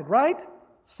resurrected, right?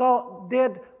 So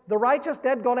did the righteous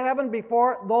dead go to heaven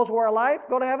before those who are alive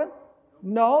go to heaven?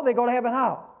 No, they go to heaven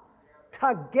how?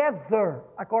 Together,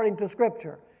 according to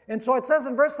Scripture. And so it says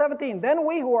in verse 17, then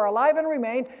we who are alive and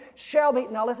remain shall be,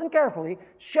 now listen carefully,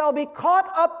 shall be caught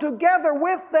up together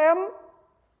with them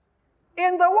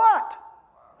in the what?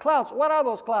 Clouds. What are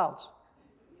those clouds?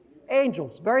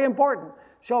 Angels. Very important.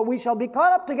 So we shall be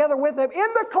caught up together with them in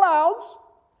the clouds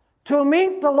to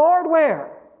meet the Lord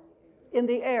where? In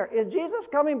the air. Is Jesus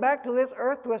coming back to this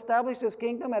earth to establish his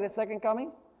kingdom at his second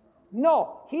coming?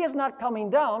 No. He is not coming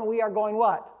down. We are going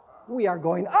what? We are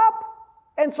going up.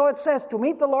 And so it says to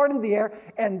meet the Lord in the air,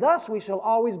 and thus we shall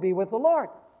always be with the Lord.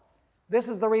 This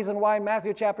is the reason why in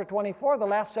Matthew chapter 24, the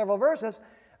last several verses,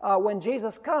 when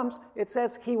Jesus comes, it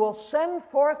says he will send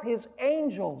forth his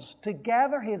angels to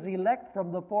gather his elect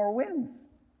from the four winds.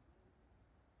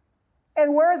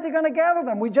 And where is he going to gather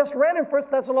them? We just read in 1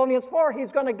 Thessalonians 4,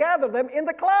 he's going to gather them in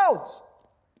the clouds.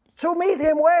 To meet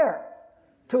him where?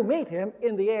 To meet him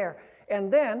in the air.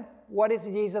 And then, what is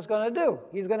Jesus going to do?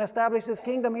 He's going to establish his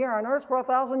kingdom here on earth for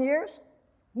 1,000 years?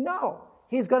 No.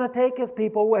 He's going to take his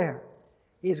people where?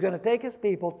 He's going to take his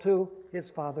people to his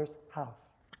Father's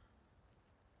house.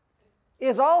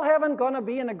 Is all heaven going to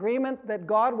be in agreement that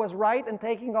God was right in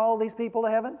taking all these people to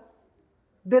heaven?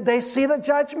 Did they see the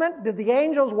judgment? Did the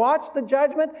angels watch the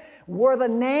judgment? Were the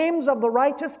names of the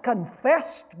righteous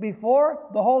confessed before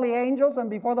the holy angels and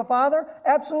before the Father?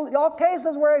 Absolutely. All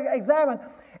cases were examined.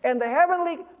 And the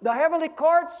heavenly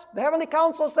courts, the heavenly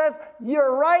council says,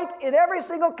 you're right in every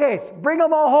single case. Bring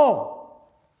them all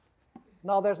home.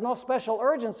 Now, there's no special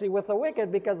urgency with the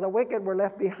wicked because the wicked were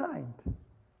left behind.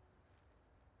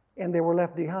 And they were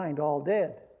left behind all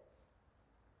dead.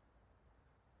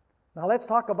 Now, let's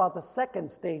talk about the second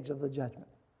stage of the judgment.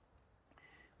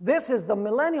 This is the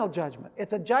millennial judgment.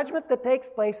 It's a judgment that takes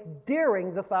place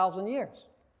during the 1,000 years.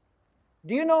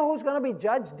 Do you know who's going to be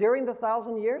judged during the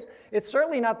 1,000 years? It's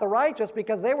certainly not the righteous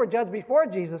because they were judged before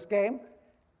Jesus came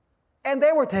and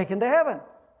they were taken to heaven.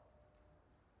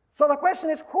 So the question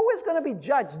is, who is going to be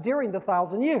judged during the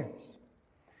 1,000 years?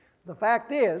 The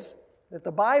fact is that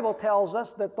the Bible tells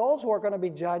us that those who are going to be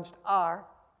judged are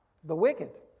the wicked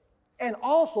and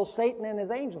also Satan and his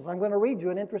angels. I'm going to read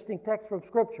you an interesting text from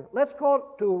Scripture. Let's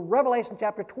go to Revelation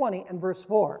chapter 20 and verse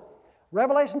 4.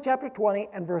 Revelation chapter 20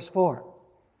 and verse 4.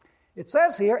 It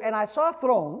says here, and I saw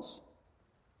thrones,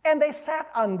 and they sat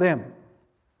on them.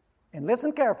 And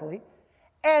listen carefully.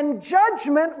 And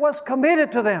judgment was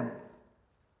committed to them.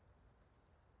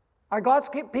 Are God's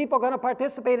people going to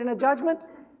participate in a judgment?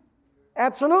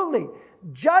 Absolutely.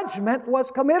 Judgment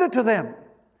was committed to them.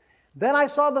 Then I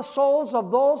saw the souls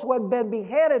of those who had been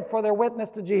beheaded for their witness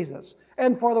to Jesus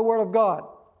and for the word of God,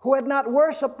 who had not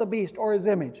worshipped the beast or his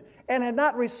image, and had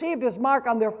not received his mark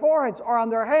on their foreheads or on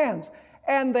their hands.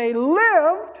 And they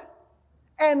lived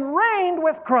and reigned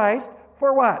with Christ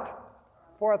for what?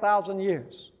 For 1,000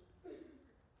 years.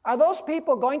 Are those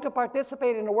people going to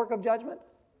participate in the work of judgment?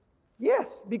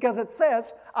 Yes, because it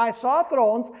says, I saw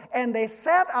thrones, and they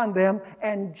sat on them,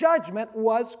 and judgment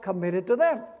was committed to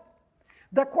them.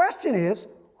 The question is,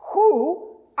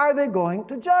 who are they going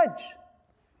to judge?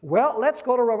 Well, let's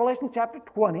go to Revelation chapter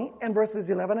 20 and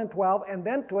verses 11 and 12, and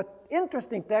then to an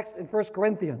interesting text in 1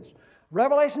 Corinthians.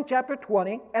 Revelation chapter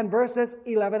 20 and verses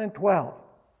 11 and 12.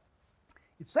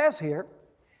 It says here,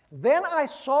 Then I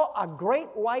saw a great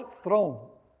white throne,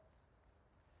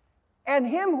 and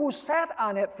him who sat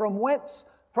on it,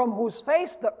 from whose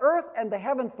face the earth and the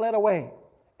heaven fled away,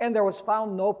 and there was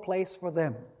found no place for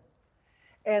them.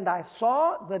 And I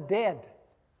saw the dead,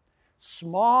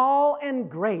 small and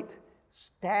great,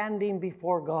 standing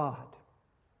before God.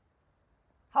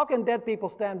 How can dead people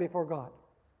stand before God?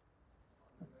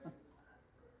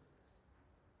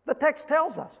 The text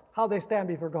tells us how they stand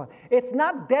before God. It's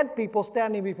not dead people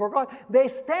standing before God. They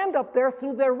stand up there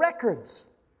through their records.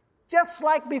 Just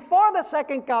like before the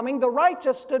second coming, the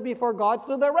righteous stood before God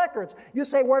through their records. You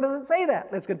say, where does it say that?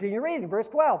 Let's continue reading. Verse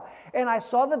 12. And I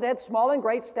saw the dead, small and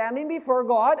great, standing before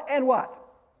God, and what?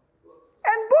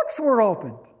 And books were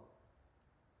opened.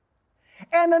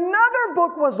 And another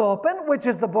book was opened, which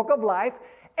is the book of life.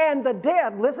 And the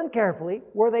dead, listen carefully,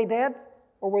 were they dead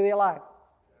or were they alive?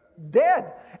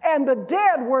 Dead. And the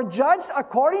dead were judged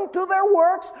according to their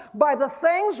works by the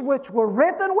things which were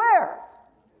written where?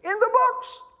 In the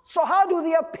books. So how do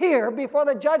they appear before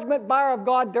the judgment bar of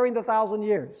God during the 1,000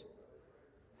 years?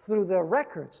 Through the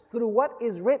records, through what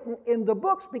is written in the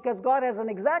books, because God has an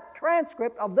exact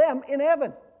transcript of them in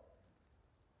heaven.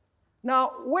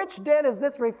 Now, which dead is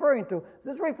this referring to? Is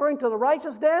this referring to the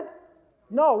righteous dead?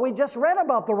 No, we just read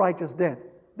about the righteous dead.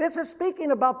 This is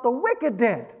speaking about the wicked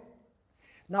dead.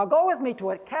 Now go with me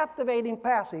to a captivating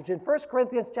passage in 1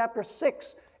 Corinthians chapter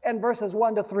 6 and verses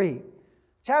 1 to 3.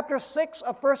 Chapter 6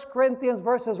 of 1 Corinthians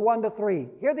verses 1 to 3.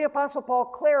 Here the Apostle Paul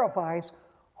clarifies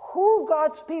who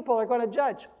God's people are going to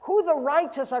judge, who the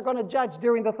righteous are going to judge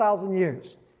during the 1,000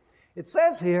 years. It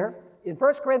says here in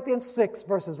 1 Corinthians 6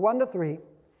 verses 1 to 3,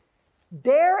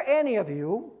 dare any of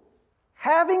you,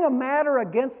 having a matter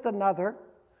against another,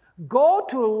 go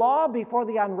to law before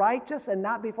the unrighteous and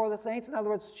not before the saints? In other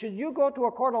words, should you go to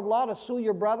a court of law to sue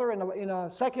your brother in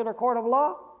a secular court of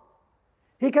law?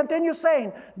 He continues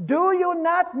saying, do you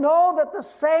not know that the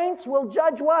saints will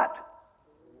judge what?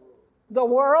 The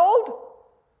world?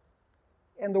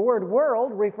 And the word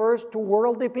world refers to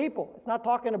worldly people. It's not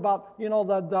talking about,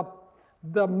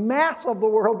 the mass of the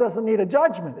world doesn't need a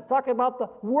judgment. It's talking about the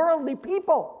worldly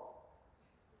people.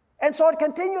 And so it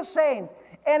continues saying,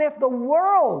 and if the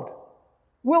world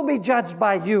will be judged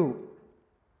by you,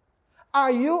 are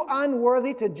you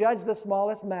unworthy to judge the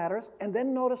smallest matters? And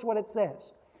then notice what it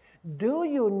says. Do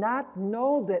you not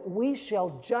know that we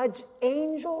shall judge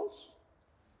angels?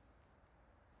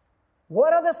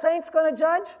 What are the saints going to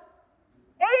judge?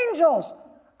 Angels.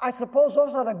 I suppose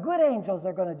those are the good angels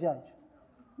they're going to judge.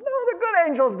 No, the good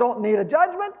angels don't need a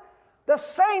judgment. The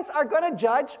saints are going to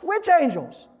judge which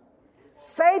angels?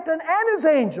 Satan and his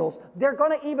angels. They're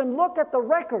going to even look at the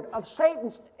record of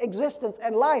Satan's existence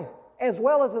and life as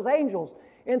well as his angels.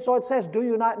 And so it says, do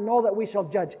you not know that we shall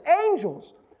judge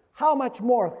angels? How much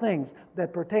more things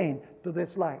that pertain to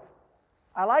this life?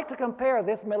 I like to compare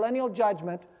this millennial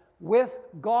judgment with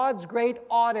God's great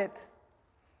audit.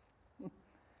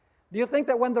 Do you think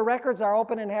that when the records are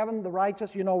open in heaven, the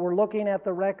righteous, we're looking at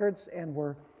the records and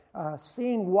we're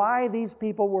seeing why these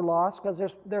people were lost?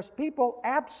 Because there's people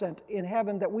absent in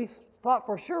heaven that we thought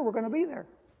for sure were going to be there.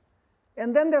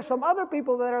 And then there's some other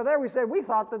people that are there. We said we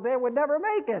thought that they would never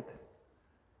make it.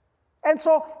 And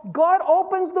so God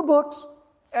opens the books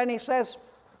and He says,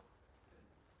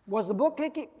 was the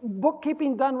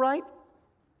bookkeeping done right?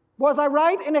 Was I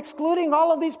right in excluding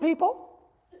all of these people?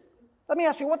 Let me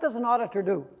ask you, what does an auditor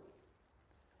do?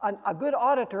 A good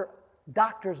auditor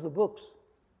doctors the books.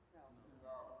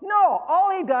 No,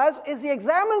 all he does is he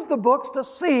examines the books to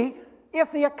see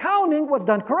if the accounting was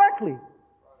done correctly.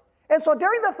 And so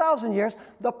during the 1,000 years,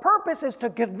 the purpose is to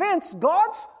convince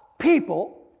God's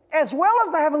people, as well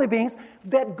as the heavenly beings,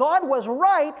 that God was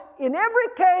right in every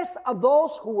case of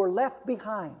those who were left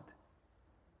behind.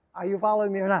 Are you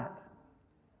following me or not?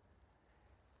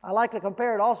 I like to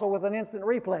compare it also with an instant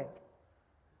replay.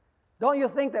 Don't you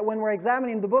think that when we're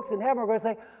examining the books in heaven, we're going to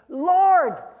say,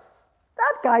 Lord,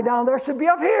 that guy down there should be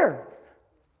up here.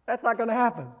 That's not going to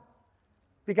happen.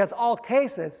 Because all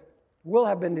cases will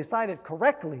have been decided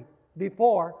correctly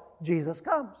before Jesus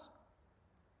comes.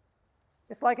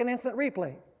 It's like an instant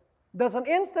replay. Does an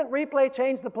instant replay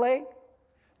change the play?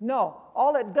 No.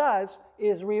 All it does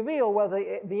is reveal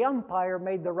whether the umpire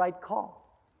made the right call.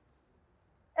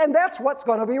 And that's what's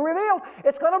going to be revealed.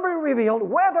 It's going to be revealed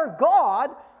whether God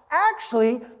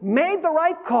actually made the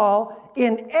right call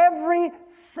in every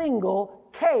single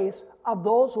case of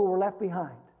those who were left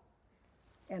behind.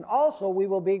 And also we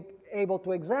will be able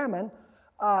to examine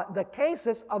the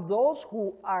cases of those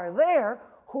who are there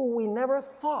who we never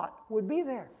thought would be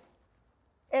there.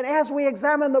 And as we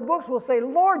examine the books, we'll say,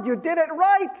 Lord, you did it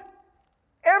right.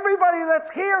 Everybody that's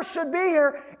here should be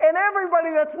here, and everybody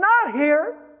that's not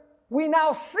here, we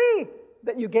now see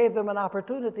that you gave them an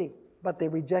opportunity, but they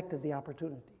rejected the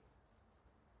opportunity.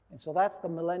 And so that's the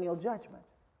millennial judgment.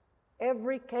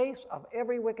 Every case of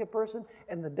every wicked person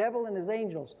and the devil and his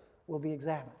angels will be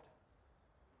examined.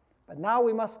 But now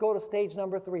we must go to stage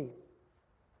number 3.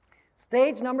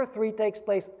 Stage number 3 takes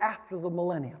place after the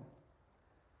millennium.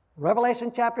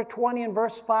 Revelation chapter 20 and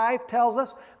verse 5 tells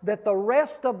us that the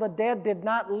rest of the dead did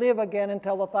not live again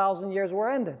until the 1,000 years were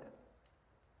ended.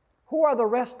 Who are the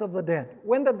rest of the dead?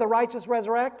 When did the righteous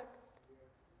resurrect?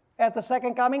 At the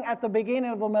second coming, at the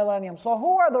beginning of the millennium. So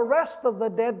who are the rest of the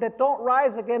dead that don't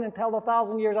rise again until the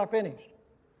 1,000 years are finished?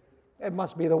 It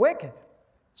must be the wicked.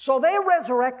 So they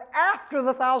resurrect after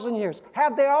the 1,000 years.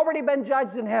 Have they already been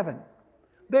judged in heaven?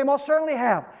 They most certainly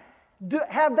have.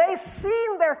 Have they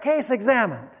seen their case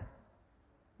examined?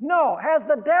 No. Has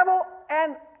the devil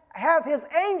and have his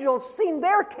angels seen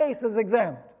their cases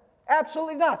examined?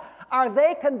 Absolutely not. Are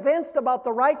they convinced about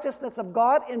the righteousness of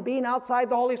God in being outside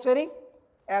the holy city?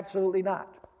 Absolutely not.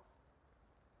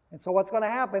 And so what's going to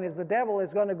happen is the devil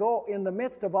is going to go in the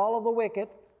midst of all of the wicked,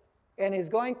 and he's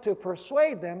going to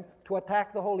persuade them to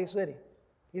attack the holy city.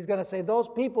 He's going to say, those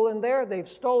people in there, they've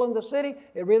stolen the city.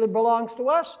 It really belongs to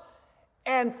us.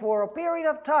 And for a period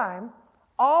of time,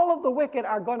 all of the wicked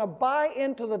are going to buy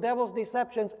into the devil's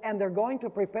deceptions, and they're going to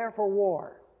prepare for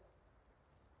war.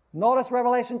 Notice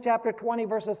Revelation chapter 20,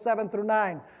 verses 7 through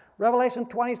 9. Revelation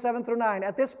 27 through 9.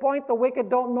 At this point, the wicked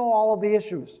don't know all of the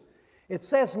issues. It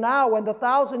says, now, when the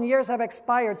 1,000 years have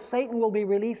expired, Satan will be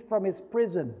released from his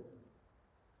prison.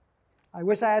 I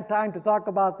wish I had time to talk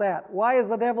about that. Why is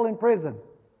the devil in prison?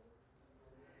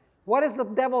 What is the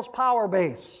devil's power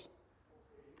base?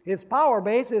 His power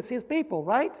base is his people,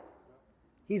 right?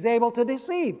 He's able to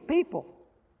deceive people.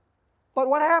 But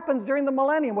what happens during the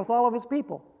millennium with all of his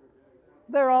people?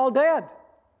 They're all dead.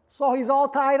 So he's all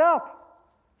tied up.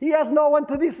 He has no one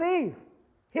to deceive.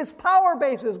 His power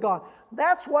base is gone.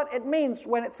 That's what it means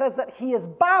when it says that he is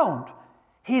bound.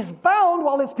 He's bound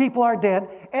while his people are dead,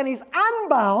 and he's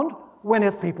unbound when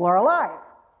his people are alive.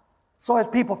 So his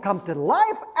people come to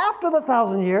life after the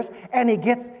 1,000 years, and he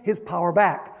gets his power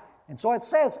back. And so it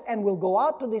says, and will go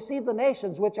out to deceive the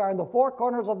nations which are in the four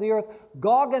corners of the earth,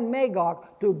 Gog and Magog,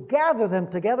 to gather them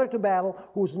together to battle,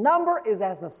 whose number is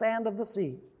as the sand of the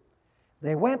sea.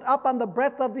 They went up on the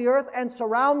breadth of the earth and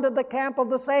surrounded the camp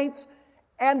of the saints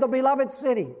and the beloved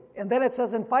city. And then it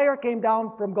says, and fire came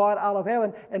down from God out of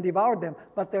heaven and devoured them.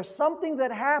 But there's something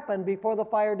that happened before the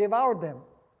fire devoured them.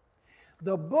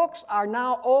 The books are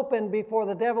now open before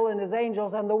the devil and his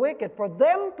angels and the wicked for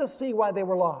them to see why they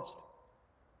were lost.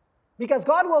 Because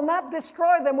God will not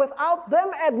destroy them without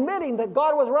them admitting that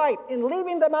God was right in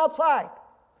leaving them outside.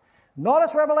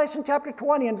 Notice Revelation chapter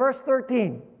 20 and verse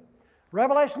 13.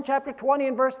 Revelation chapter 20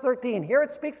 and verse 13. Here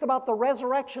it speaks about the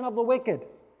resurrection of the wicked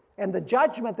and the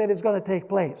judgment that is going to take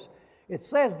place. It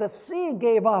says the sea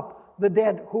gave up the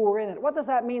dead who were in it. What does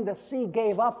that mean, the sea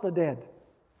gave up the dead?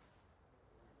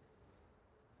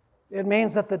 It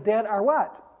means that the dead are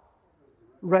what?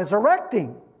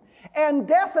 Resurrecting. And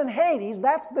death and Hades,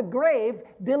 that's the grave,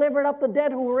 delivered up the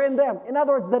dead who were in them. In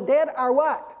other words, the dead are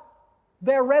what?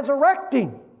 They're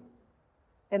resurrecting.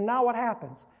 And now what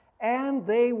happens? And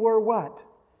they were what?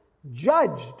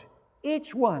 Judged,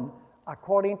 each one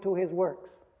according to his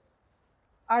works.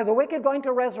 Are the wicked going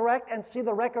to resurrect and see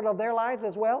the record of their lives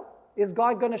as well? Is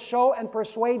God going to show and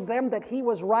persuade them that he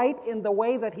was right in the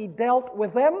way that he dealt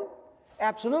with them?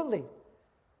 Absolutely.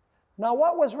 Now,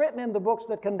 what was written in the books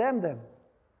that condemned them?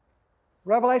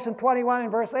 Revelation 21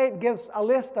 and verse 8 gives a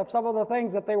list of some of the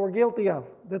things that they were guilty of,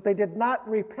 that they did not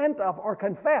repent of or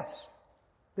confess.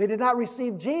 They did not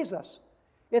receive Jesus.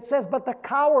 It says, but the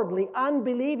cowardly,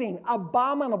 unbelieving,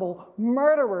 abominable,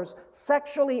 murderers,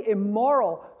 sexually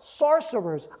immoral,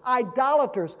 sorcerers,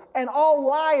 idolaters, and all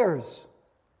liars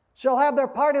shall have their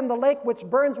part in the lake which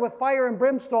burns with fire and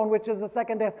brimstone, which is the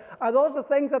second death. Are those the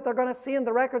things that they're going to see in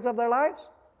the records of their lives?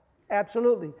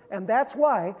 Absolutely. And that's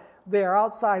why they are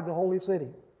outside the holy city.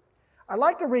 I'd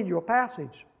like to read you a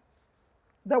passage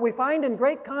that we find in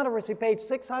Great Controversy, page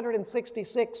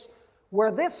 666,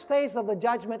 where this phase of the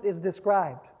judgment is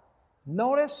described.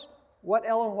 Notice what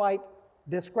Ellen White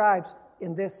describes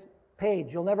in this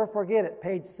page. You'll never forget it,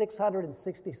 page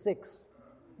 666.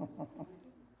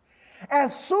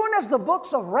 As soon as the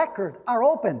books of record are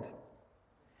opened,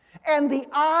 and the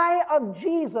eye of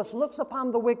Jesus looks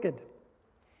upon the wicked,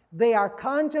 they are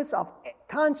conscious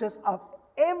of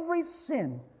every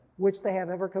sin which they have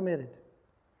ever committed.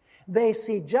 They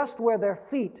see just where their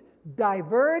feet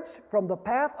diverge from the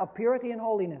path of purity and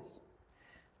holiness,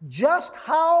 just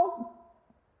how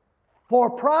For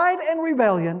pride and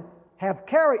rebellion have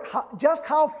carried, just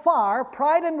how far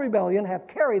pride and rebellion have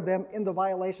carried them in the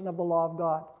violation of the law of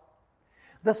God.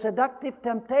 The seductive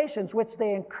temptations which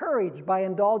they encourage by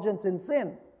indulgence in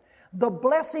sin, the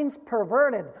blessings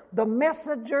perverted, the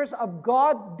messengers of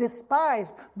God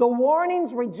despised, the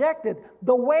warnings rejected,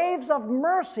 the waves of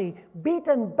mercy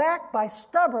beaten back by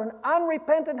stubborn,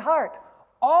 unrepentant heart,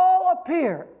 all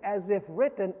appear as if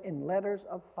written in letters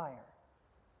of fire.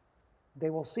 They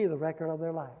will see the record of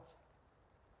their lives.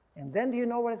 And then do you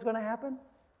know what is going to happen?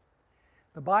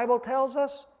 The Bible tells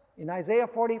us in Isaiah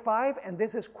 45, and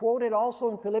this is quoted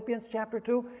also in Philippians chapter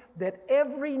 2, that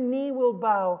every knee will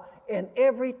bow and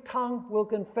every tongue will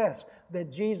confess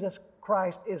that Jesus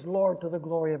Christ is Lord to the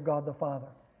glory of God the Father.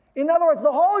 In other words,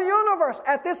 the whole universe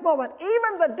at this moment,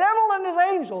 even the devil and his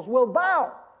angels will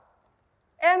bow.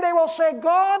 And they will say,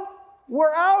 God,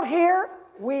 we're out here.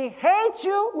 We hate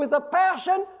you with a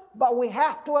passion, but we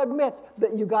have to admit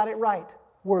that you got it right.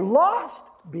 We're lost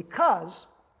because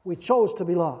we chose to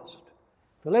be lost.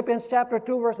 Philippians chapter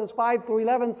 2, verses 5 through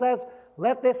 11 says,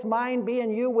 Let this mind be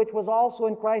in you which was also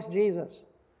in Christ Jesus,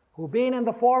 who being in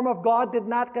the form of God did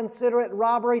not consider it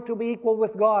robbery to be equal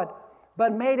with God,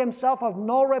 but made himself of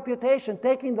no reputation,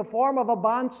 taking the form of a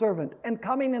bondservant, and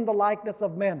coming in the likeness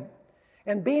of men.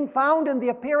 And being found in the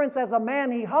appearance as a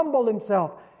man, he humbled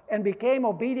himself, and became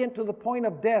obedient to the point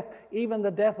of death, even the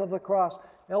death of the cross.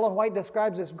 Ellen White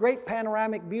describes this great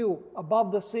panoramic view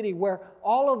above the city where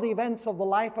all of the events of the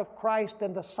life of Christ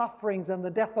and the sufferings and the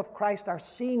death of Christ are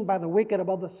seen by the wicked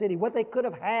above the city, what they could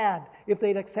have had if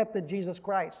they'd accepted Jesus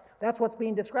Christ. That's what's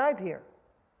being described here.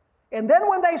 And then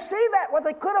when they see that, what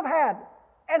they could have had,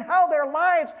 and how their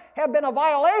lives have been a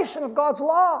violation of God's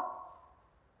law,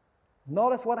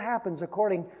 notice what happens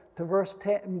according to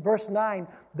verse 9.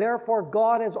 Therefore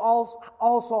God has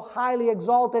also highly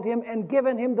exalted him and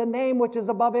given him the name which is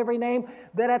above every name,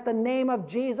 that at the name of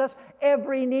Jesus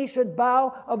every knee should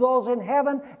bow, of those in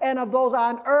heaven and of those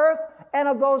on earth and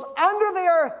of those under the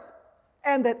earth,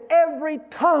 and that every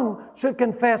tongue should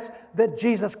confess that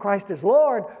Jesus Christ is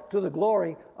Lord, to the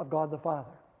glory of God the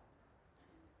Father.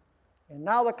 And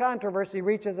now the controversy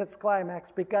reaches its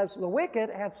climax, because the wicked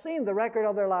have seen the record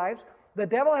of their lives. The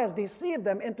devil has deceived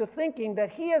them into thinking that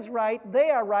he is right, they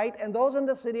are right, and those in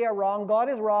the city are wrong, God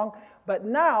is wrong. But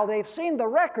now they've seen the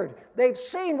record. They've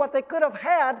seen what they could have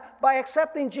had by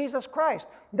accepting Jesus Christ.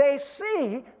 They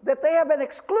see that they have been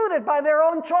excluded by their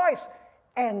own choice,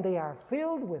 and they are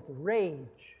filled with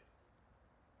rage.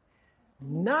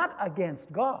 Not against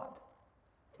God,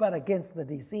 but against the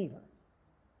deceiver.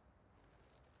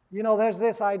 You know, there's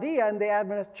this idea in the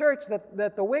Adventist church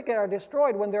that the wicked are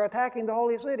destroyed when they're attacking the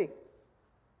holy city.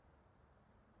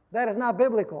 That is not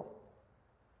biblical.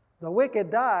 The wicked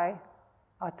die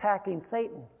attacking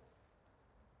Satan.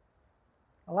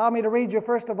 Allow me to read you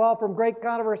first of all from Great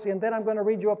Controversy, and then I'm going to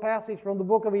read you a passage from the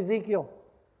book of Ezekiel.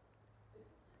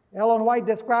 Ellen White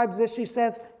describes this. She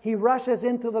says, He rushes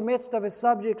into the midst of his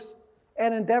subjects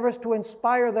and endeavors to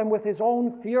inspire them with his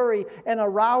own fury and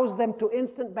arouse them to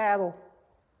instant battle.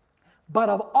 But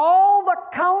of all the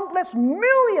countless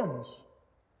millions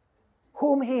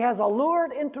whom he has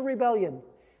allured into rebellion,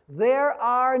 there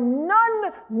are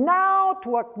none now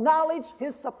to acknowledge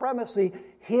his supremacy.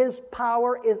 His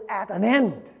power is at an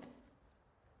end.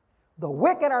 The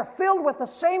wicked are filled with the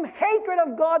same hatred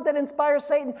of God that inspires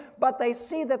Satan, but they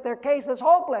see that their case is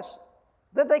hopeless,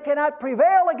 that they cannot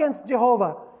prevail against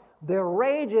Jehovah. Their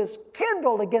rage is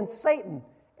kindled against Satan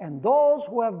and those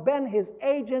who have been his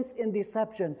agents in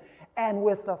deception, and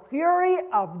with the fury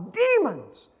of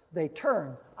demons they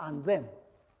turn on them.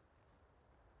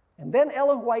 And then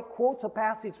Ellen White quotes a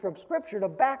passage from Scripture to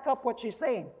back up what she's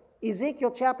saying. Ezekiel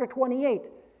chapter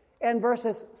 28 and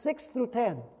verses 6 through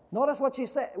 10. Notice what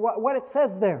it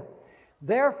says there.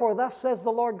 Therefore, thus says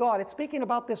the Lord God. It's speaking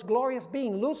about this glorious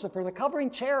being, Lucifer, the covering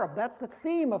cherub. That's the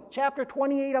theme of chapter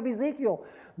 28 of Ezekiel.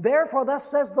 Therefore, thus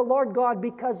says the Lord God,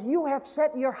 because you have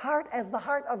set your heart as the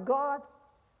heart of God.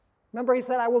 Remember he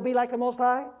said, I will be like the Most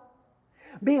High?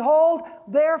 Behold,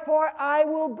 therefore I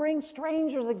will bring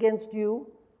strangers against you,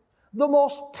 the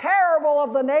most terrible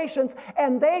of the nations,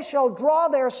 and they shall draw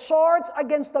their swords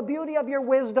against the beauty of your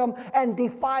wisdom and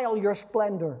defile your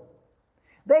splendor.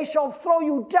 They shall throw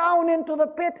you down into the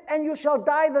pit, and you shall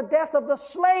die the death of the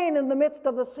slain in the midst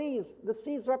of the seas. The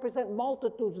seas represent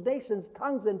multitudes, nations,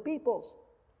 tongues, and peoples.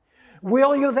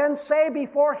 Will you then say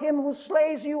before him who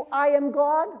slays you, I am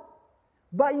God?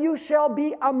 But you shall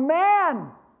be a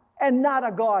man and not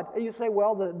a God. And you say,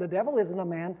 well, the devil isn't a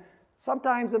man.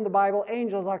 Sometimes in the Bible,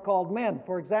 angels are called men.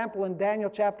 For example, in Daniel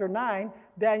chapter 9,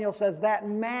 Daniel says, that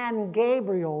man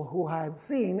Gabriel who I had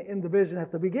seen in the vision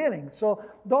at the beginning. So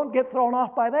don't get thrown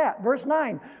off by that. Verse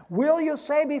 9, will you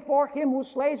say before him who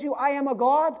slays you, I am a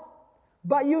god?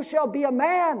 But you shall be a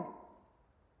man,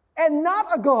 and not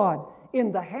a god.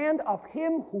 In the hand of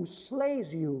him who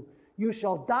slays you, you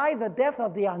shall die the death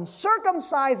of the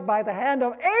uncircumcised by the hand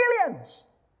of aliens.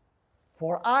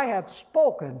 For I have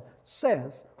spoken,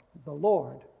 says the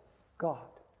Lord God.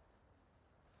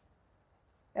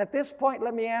 At this point,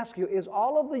 let me ask you, is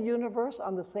all of the universe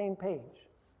on the same page?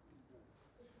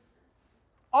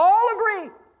 All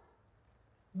agree.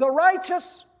 The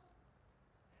righteous,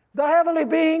 the heavenly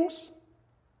beings,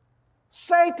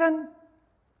 Satan,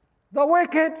 the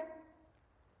wicked,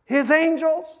 his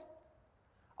angels,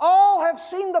 all have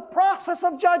seen the process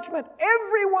of judgment.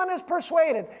 Everyone is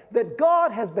persuaded that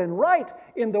God has been right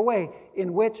in the way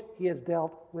in which He has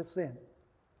dealt with sin.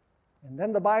 And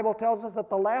then the Bible tells us that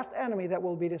the last enemy that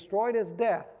will be destroyed is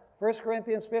death. 1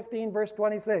 Corinthians 15, verse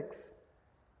 26. It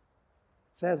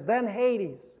says, then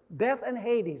Hades, death and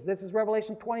Hades, this is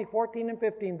Revelation 20, 14 and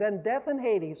 15, then death and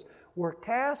Hades were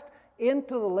cast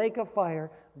into the lake of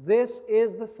fire. This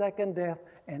is the second death,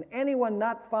 and anyone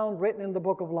not found written in the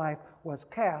book of life was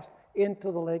cast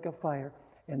into the lake of fire.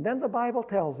 And then the Bible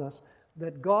tells us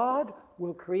that God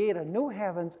will create a new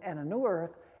heavens and a new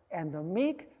earth, and the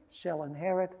meek shall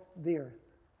inherit the earth.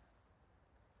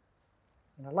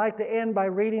 And I'd like to end by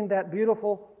reading that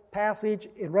beautiful passage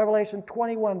in Revelation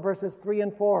 21, verses 3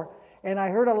 and 4. And I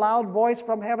heard a loud voice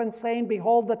from heaven saying,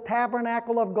 behold, the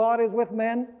tabernacle of God is with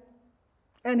men,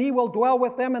 and He will dwell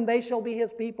with them, and they shall be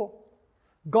His people.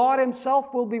 God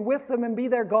Himself will be with them and be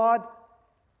their God,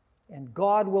 and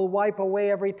God will wipe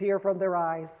away every tear from their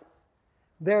eyes.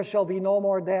 There shall be no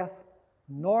more death,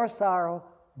 nor sorrow,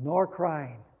 nor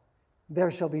crying.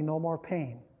 There shall be no more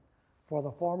pain, for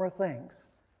the former things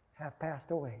have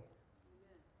passed away.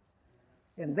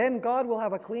 And then God will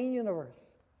have a clean universe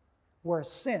where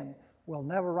sin will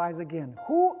never rise again.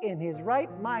 Who in his right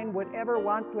mind would ever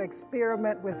want to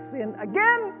experiment with sin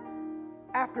again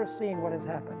after seeing what has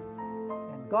happened?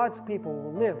 And God's people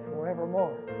will live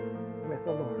forevermore with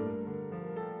the Lord.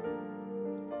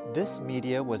 This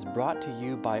media was brought to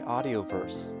you by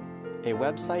Audioverse, a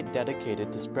website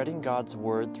dedicated to spreading God's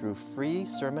Word through free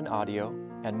sermon audio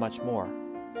and much more.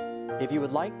 If you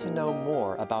would like to know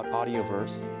more about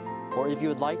Audioverse, or if you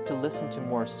would like to listen to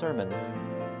more sermons,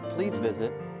 please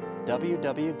visit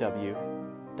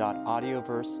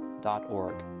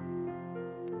www.audioverse.org.